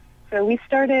sessions. So we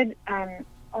started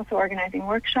also organizing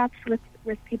workshops with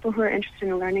people who are interested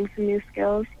in learning some new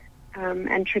skills.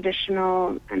 And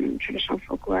traditional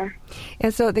folklore.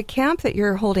 And so the camp that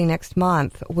you're holding next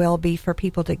month will be for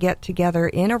people to get together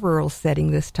in a rural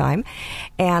setting this time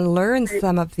and learn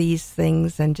some of these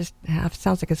things, and just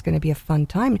sounds like it's going to be a fun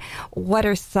time. What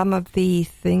are some of the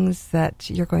things that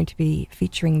you're going to be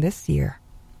featuring this year?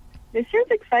 This year's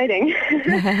exciting.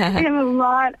 We have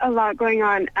a lot going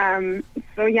on.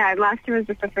 Last year was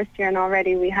just the first year, and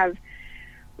already we have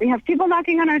people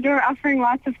knocking on our door offering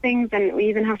lots of things, and we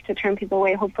even have to turn people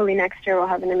away. Hopefully next year we'll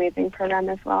have an amazing program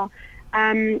as well.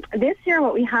 This year,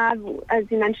 what we have, as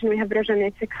you mentioned, we have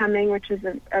Rožanece coming, which is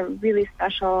a really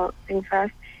special thing for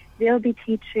us. They'll be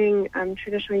teaching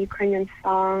traditional Ukrainian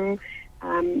song,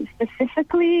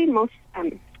 specifically,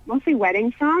 mostly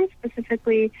wedding songs,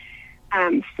 specifically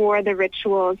for the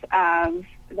rituals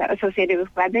associated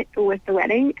with the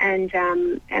wedding, and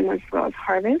as well as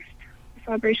harvest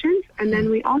celebrations. And then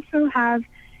we also have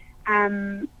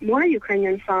more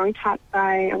Ukrainian song taught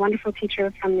by a wonderful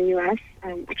teacher from the U.S.,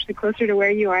 actually closer to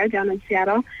where you are, down in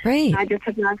Seattle. Right. Nadia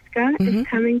Tavnatska is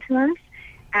coming to us.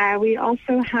 We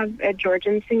also have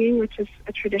Georgian singing, which is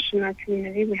a tradition in our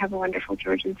community. We have a wonderful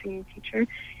Georgian singing teacher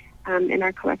in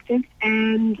our collective.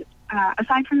 And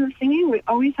aside from the singing, we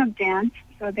always have dance.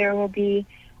 So there will be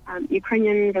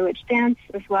Ukrainian village dance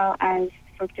as well as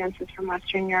folk dances from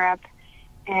Western Europe.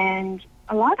 And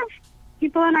a lot of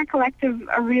people in our collective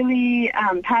are really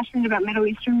passionate about Middle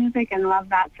Eastern music and love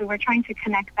that. So we're trying to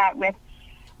connect that with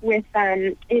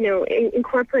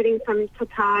incorporating some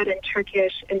Tatar and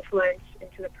Turkish influence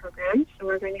into the program. So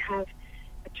we're going to have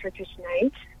a Turkish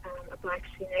night, a Black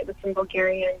Sea night with some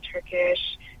Bulgarian,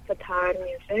 Turkish, Tatar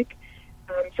music.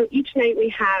 So each night we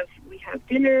have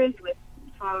dinners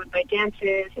followed by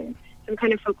dances and some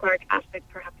kind of folkloric aspect,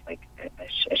 perhaps like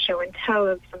a show and tell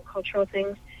of some cultural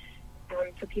things.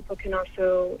 So people can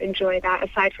also enjoy that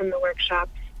aside from the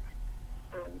workshops.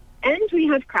 And we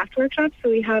have craft workshops. So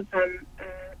we have a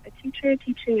teacher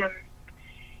teaching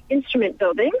instrument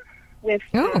building with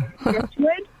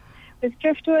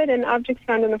driftwood and objects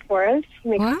found in the forest. He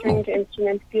makes stringed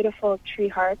instruments, beautiful tree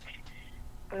harps.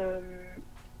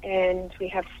 And we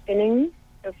have spinning,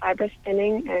 so fiber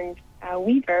spinning, and a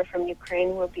weaver from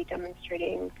Ukraine will be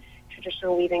demonstrating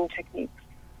traditional weaving techniques.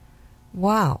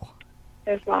 Wow.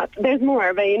 There's lots. There's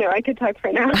more, but I could talk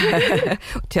for now.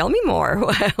 Tell me more.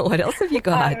 What else have you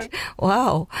got?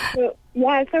 Wow. So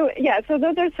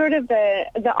those are sort of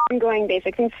the ongoing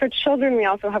basic things. For children, we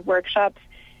also have workshops.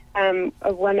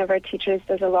 One of our teachers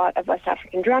does a lot of West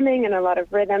African drumming and a lot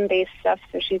of rhythm-based stuff,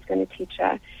 so she's going to teach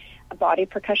a body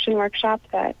percussion workshop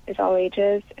that is all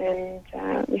ages, and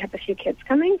we have a few kids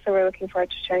coming, so we're looking forward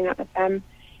to sharing that with them,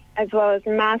 as well as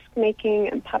mask making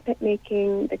and puppet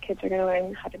making. The kids are going to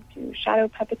learn how to do shadow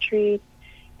puppetry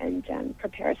and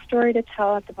prepare a story to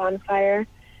tell at the bonfire.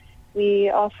 We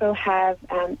also have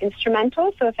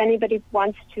instrumental, so if anybody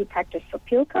wants to practice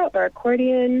sopilka or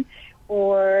accordion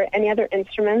or any other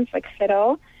instruments like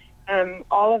fiddle,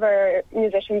 all of our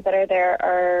musicians that are there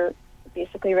are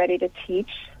basically ready to teach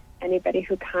anybody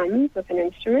who comes with an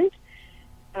instrument.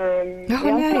 We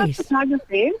also have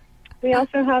photography. We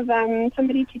also have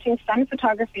somebody teaching sun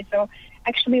photography, so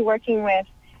actually working with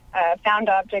found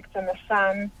objects in the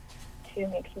sun to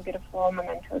make some beautiful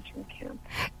mementos from camp.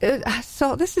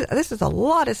 So this is a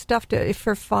lot of stuff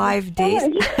for 5 days.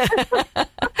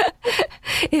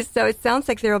 So it sounds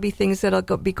like there will be things that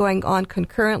will be going on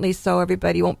concurrently, so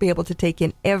everybody won't be able to take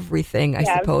in everything, I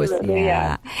suppose. Absolutely,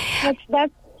 yeah.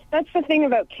 That's the thing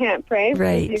about camp, right?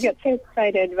 Right. You get so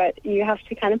excited, but you have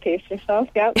to kind of pace yourself.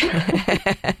 Yep.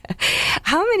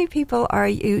 How many people are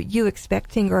you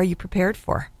expecting, or are you prepared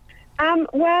for?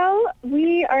 Well,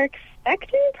 we are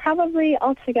expecting probably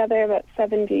altogether about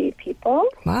 70 people.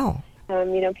 Wow.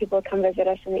 People come visit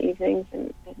us in the evenings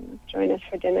and join us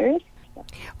for dinners.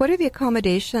 What are the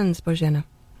accommodations, Božena?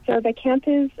 So the camp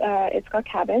is, it's got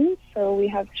cabins, so we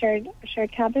have shared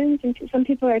cabins, and some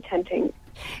people are tenting.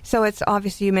 So it's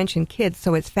obviously, you mentioned kids,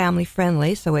 so it's family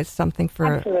friendly, so it's something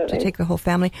to take the whole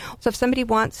family. So if somebody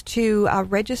wants to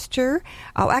register,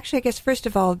 actually, I guess first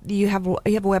of all, you have a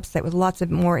website with lots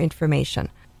of more information.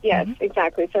 Yes,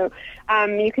 exactly. So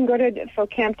you can go to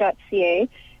folkcamp.ca.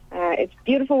 It's a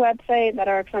beautiful website that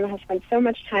our Oksana has spent so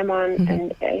much time on,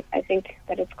 and I think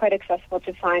that it's quite accessible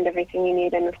to find everything you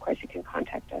need, and of course you can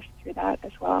contact us through that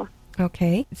as well.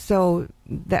 Okay, so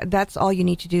that's all you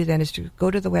need to do then, is to go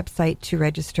to the website to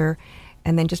register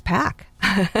and then just pack.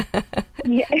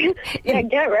 Yeah,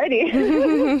 get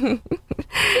ready.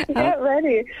 Get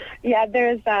ready. Yeah,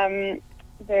 there's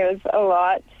a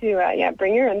lot to,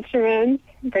 bring your instruments,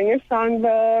 bring your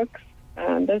songbooks.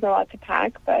 There's a lot to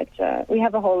pack, but we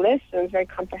have a whole list, and it's very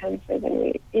comprehensive,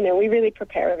 and we really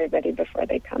prepare everybody before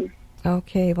they come.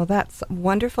 Okay, well, that's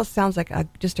wonderful. Sounds like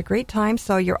just a great time.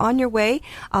 So you're on your way.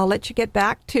 I'll let you get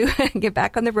back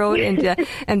on the road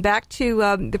and back to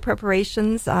the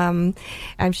preparations. I'm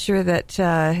sure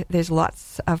that there's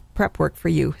lots of prep work for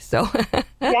you. So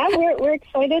yeah, we're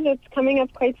excited. It's coming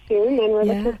up quite soon, and we're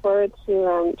looking forward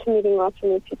to meeting lots of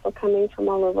new people coming from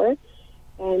all over.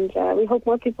 And we hope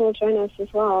more people will join us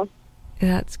as well.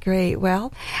 That's great.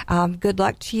 Well, good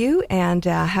luck to you, and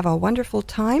have a wonderful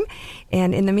time.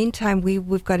 And in the meantime,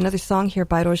 we've got another song here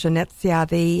by Rózsa.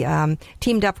 They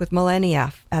teamed up with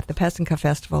Millennia at the Pesenka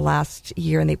Festival last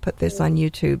year, and they put this on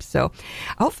YouTube. So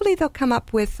hopefully they'll come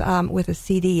up with a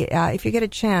CD. If you get a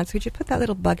chance, would you put that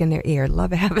little bug in their ear? I'd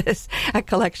love to have a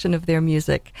collection of their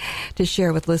music to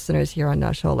share with listeners here on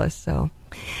Nash Holos. So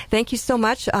thank you so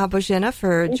much, Božena,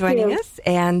 for joining us,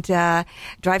 and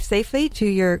drive safely to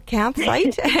your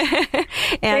campsite.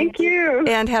 Thank you.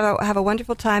 And have a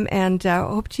wonderful time, and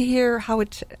hope to hear how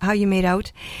you made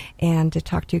out, and to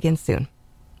talk to you again soon.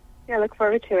 Yeah, I look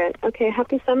forward to it. Okay,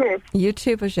 happy summer. You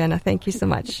too, Božena. Thank you so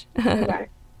much. Bye.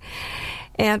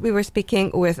 And we were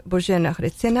speaking with Božena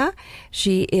Hrycina.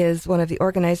 She is one of the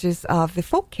organizers of the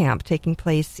folk camp taking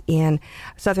place in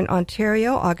Southern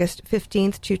Ontario, August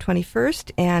 15th to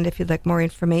 21st. And if you'd like more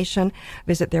information,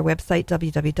 visit their website,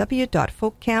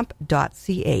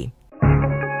 www.folkcamp.ca.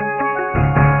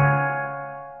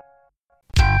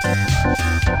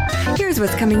 Here's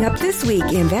what's coming up this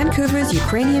week in Vancouver's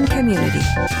Ukrainian community.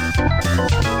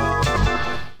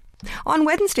 On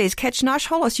Wednesdays, catch Nash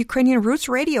Holos Ukrainian Roots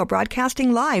Radio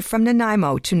broadcasting live from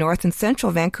Nanaimo to North and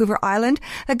Central Vancouver Island,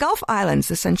 the Gulf Islands,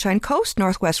 the Sunshine Coast,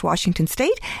 Northwest Washington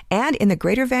State, and in the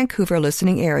Greater Vancouver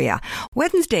listening area.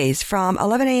 Wednesdays from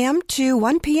 11 a.m. to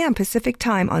 1 p.m. Pacific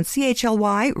Time on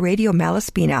CHLY Radio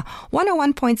Malaspina,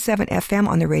 101.7 FM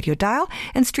on the radio dial,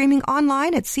 and streaming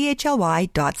online at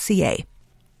chly.ca.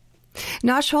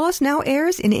 Nash Holos now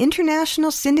airs in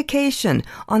international syndication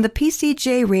on the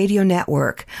PCJ Radio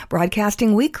Network,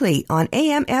 broadcasting weekly on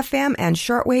AM, FM, and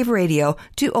shortwave radio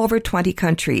to over 20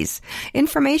 countries.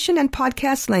 Information and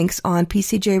podcast links on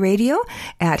PCJ Radio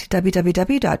at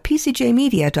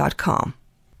www.pcjmedia.com.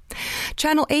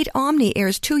 Channel 8 Omni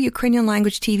airs 2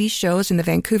 Ukrainian-language TV shows in the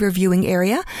Vancouver viewing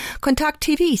area. Contact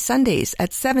TV Sundays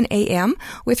at 7 a.m.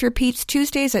 with repeats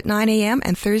Tuesdays at 9 a.m.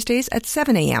 and Thursdays at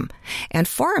 7 a.m. And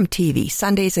Forum TV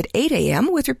Sundays at 8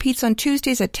 a.m. with repeats on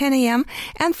Tuesdays at 10 a.m.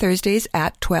 and Thursdays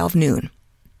at 12 noon.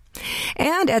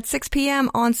 And at 6 p.m.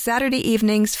 on Saturday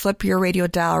evenings, flip your radio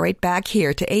dial right back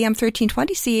here to AM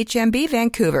 1320 CHMB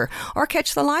Vancouver, or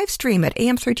catch the live stream at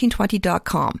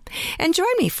am1320.com. And join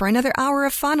me for another hour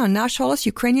of fun on Nash Holos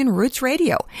Ukrainian Roots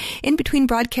Radio. In between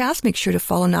broadcasts, make sure to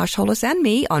follow Nash Holos and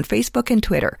me on Facebook and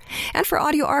Twitter. And for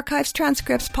audio archives,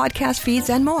 transcripts, podcast feeds,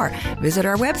 and more, visit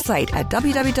our website at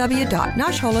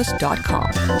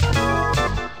www.nashholos.com.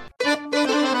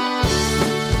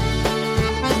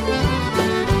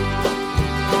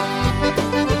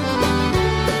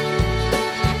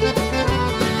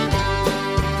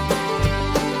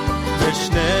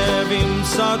 Вишневім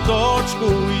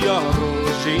садочку я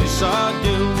рожі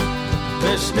садив,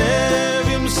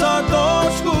 вишневім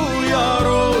садочку я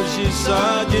рожі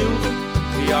садив,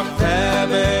 як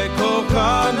тебе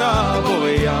кохана, бо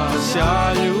я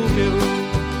ся любив.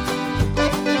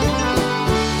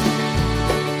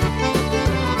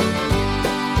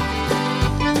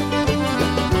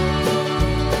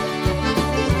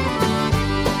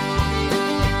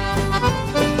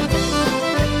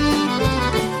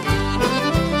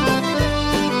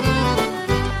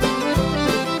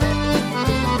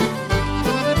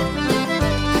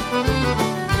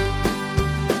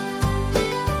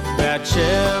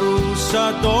 Вечеру в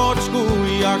садочку,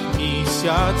 як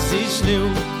місяць зійшлив,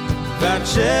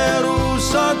 вечеру в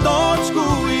садочку,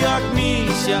 як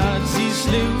місяць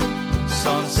зійшлив,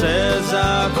 сонце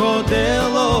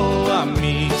заходило, а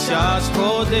місяць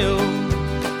ходив.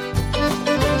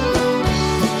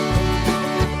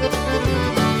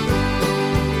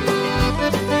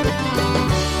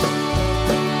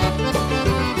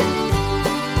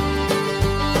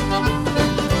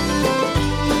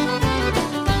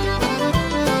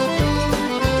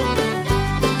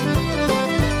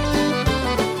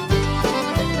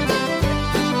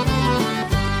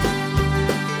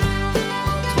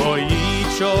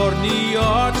 Чорні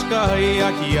очка,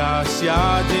 як я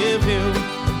ся дивив,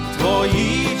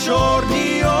 твої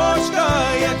чорні очка,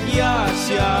 як я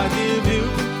ся дивив,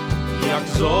 як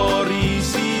зорі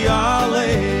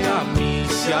сіяли, а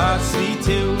місяць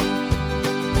світив.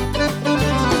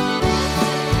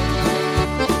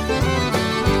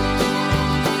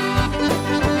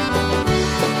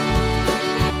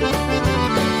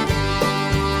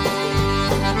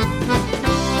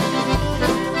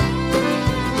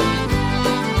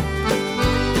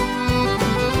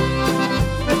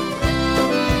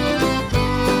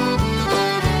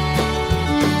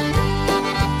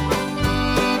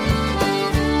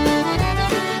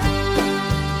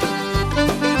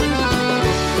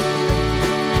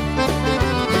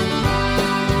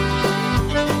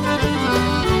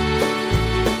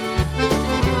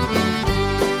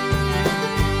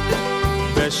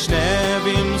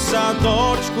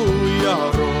 садочку я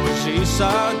рожі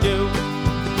садив,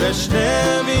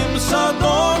 вишневім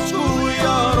садочку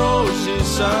я рожі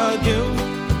садив,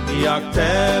 як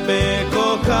тебе,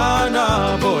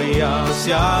 кохана, бо я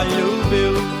ся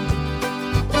любив.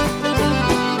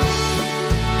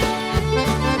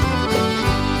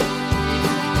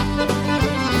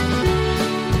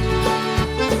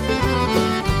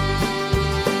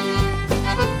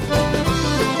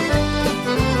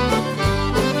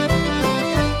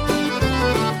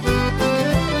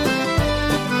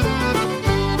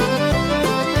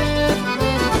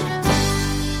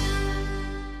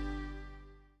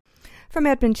 From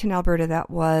Edmonton, Alberta, that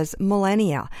was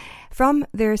Millennia from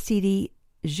their CD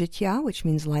Życia, which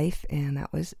means life, and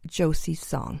that was Josie's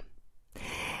song.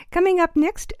 Coming up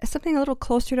next, something a little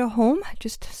closer to home,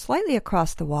 just slightly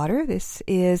across the water. This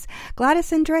is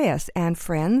Gladys Andreas and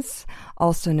Friends,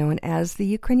 also known as the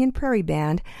Ukrainian Prairie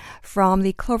Band from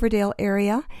the Cloverdale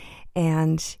area.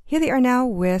 And here they are now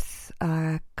with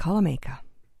Kolomeyka.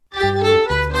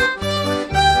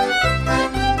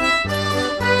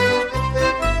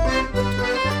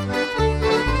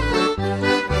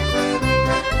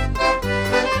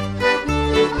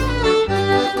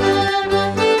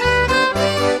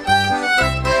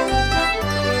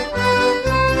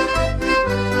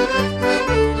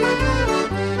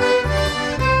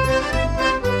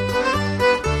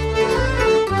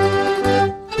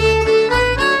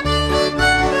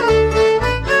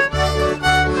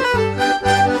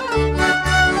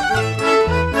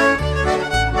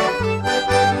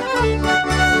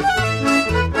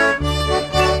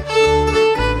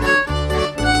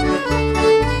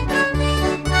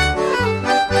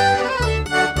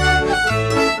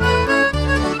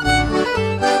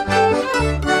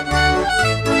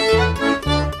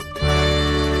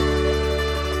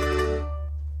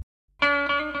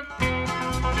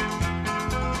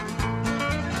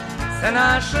 Це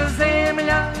наша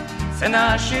земля, це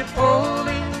наші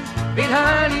поли, від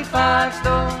Галіфакс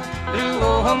до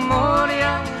Другого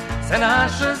моря. Це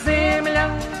наша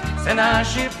земля, це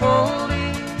наші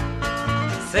поли,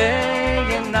 це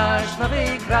є наш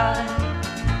новий край.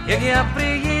 Як я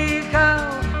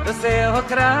приїхав до цього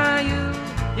краю,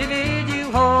 і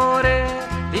видів горе,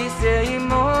 ліси і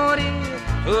морі,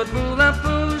 тут була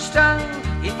пуща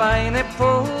і файне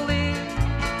поле.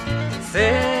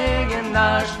 Це є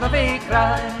наш новий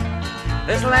край.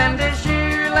 This land is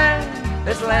your land,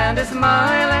 this land is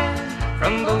my land.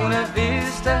 From Buena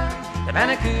Vista to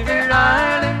Vancouver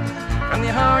Island, from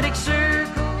the Arctic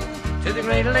Circle to the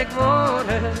Great Lake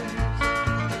waters,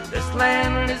 this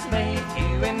land is made for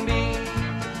you and me.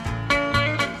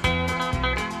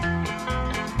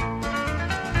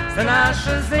 Це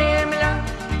наша земля,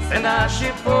 це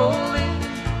наші поли,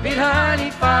 від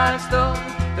Галіфакс до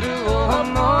Другого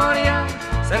моря.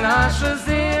 Це наша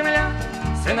земля,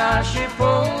 це наші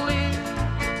поли,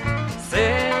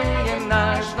 це є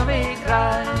наш новий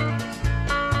край,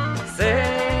 це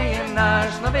є наш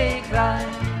новий край,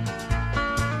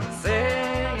 це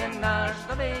є наш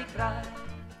новий край.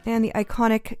 And the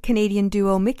iconic Canadian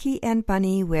duo Mickey and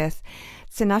Bunny with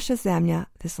Це наша земля,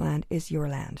 This Land is Your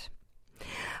Land.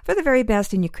 For the very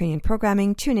best in Ukrainian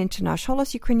programming, tune in to Nash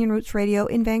Holos Ukrainian Roots Radio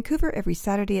in Vancouver every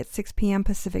Saturday at 6 p.m.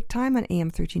 Pacific Time on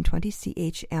AM 1320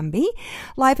 CHMB.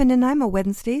 Live in Nanaimo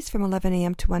Wednesdays from 11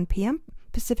 a.m. to 1 p.m.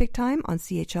 Pacific Time on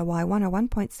CHLY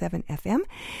 101.7 FM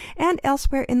and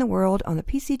elsewhere in the world on the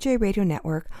PCJ Radio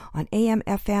Network on AM,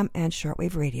 FM, and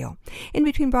shortwave radio. In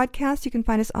between broadcasts, you can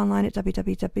find us online at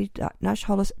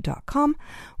www.nashholos.com,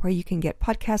 where you can get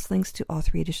podcast links to all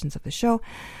 3 editions of the show.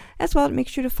 As well, make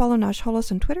sure to follow Nash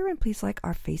Holos on Twitter and please like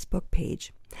our Facebook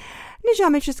page.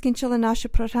 Нижами вже скінчили нашу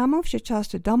програму, вже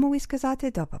час додому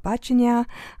сказати до побачення,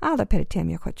 але перед тим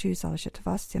я хочу залишити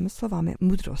вас цими словами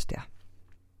мудрості.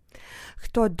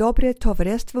 Хто добре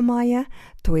товариство має,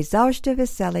 той завжди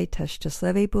веселий та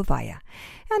щасливий буває.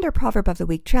 And our proverb of the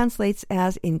week translates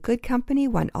as, in good company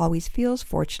one always feels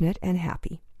fortunate and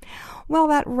happy. Well,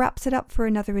 that wraps it up for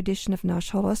another edition of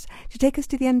Nash Holos. To take us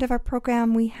to the end of our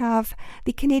program, we have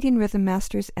the Canadian Rhythm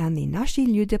Masters and the Nashi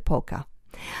Lude Polka.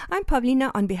 I'm Pavlina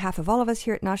on behalf of all of us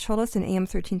here at Nash Holos and AM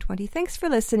 1320. Thanks for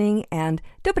listening and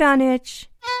dobranic!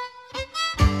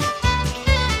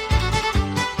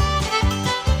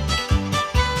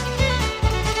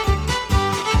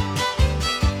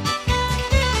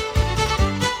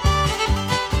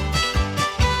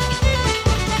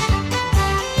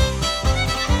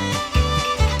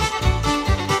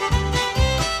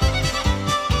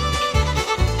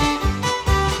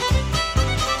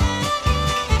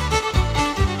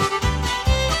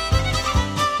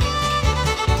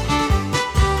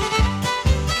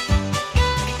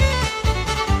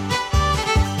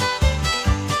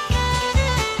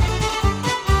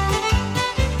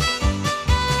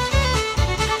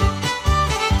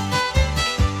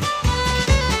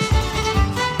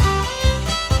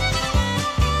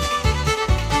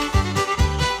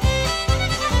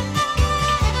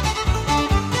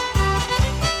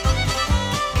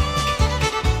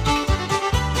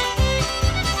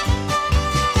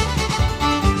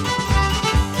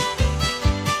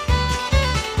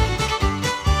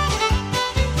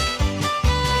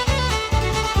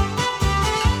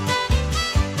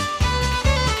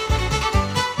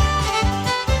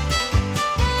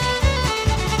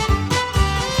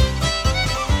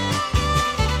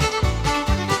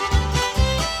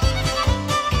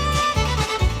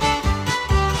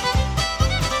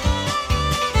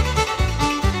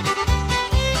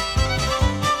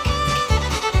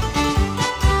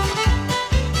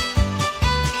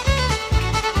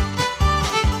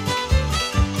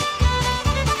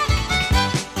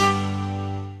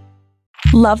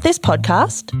 Love this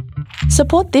podcast?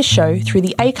 Support this show through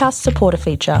the Acast supporter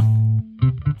feature.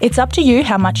 It's up to you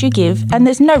how much you give, and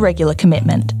there's no regular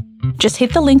commitment. Just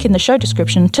hit the link in the show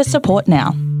description to support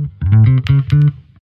now.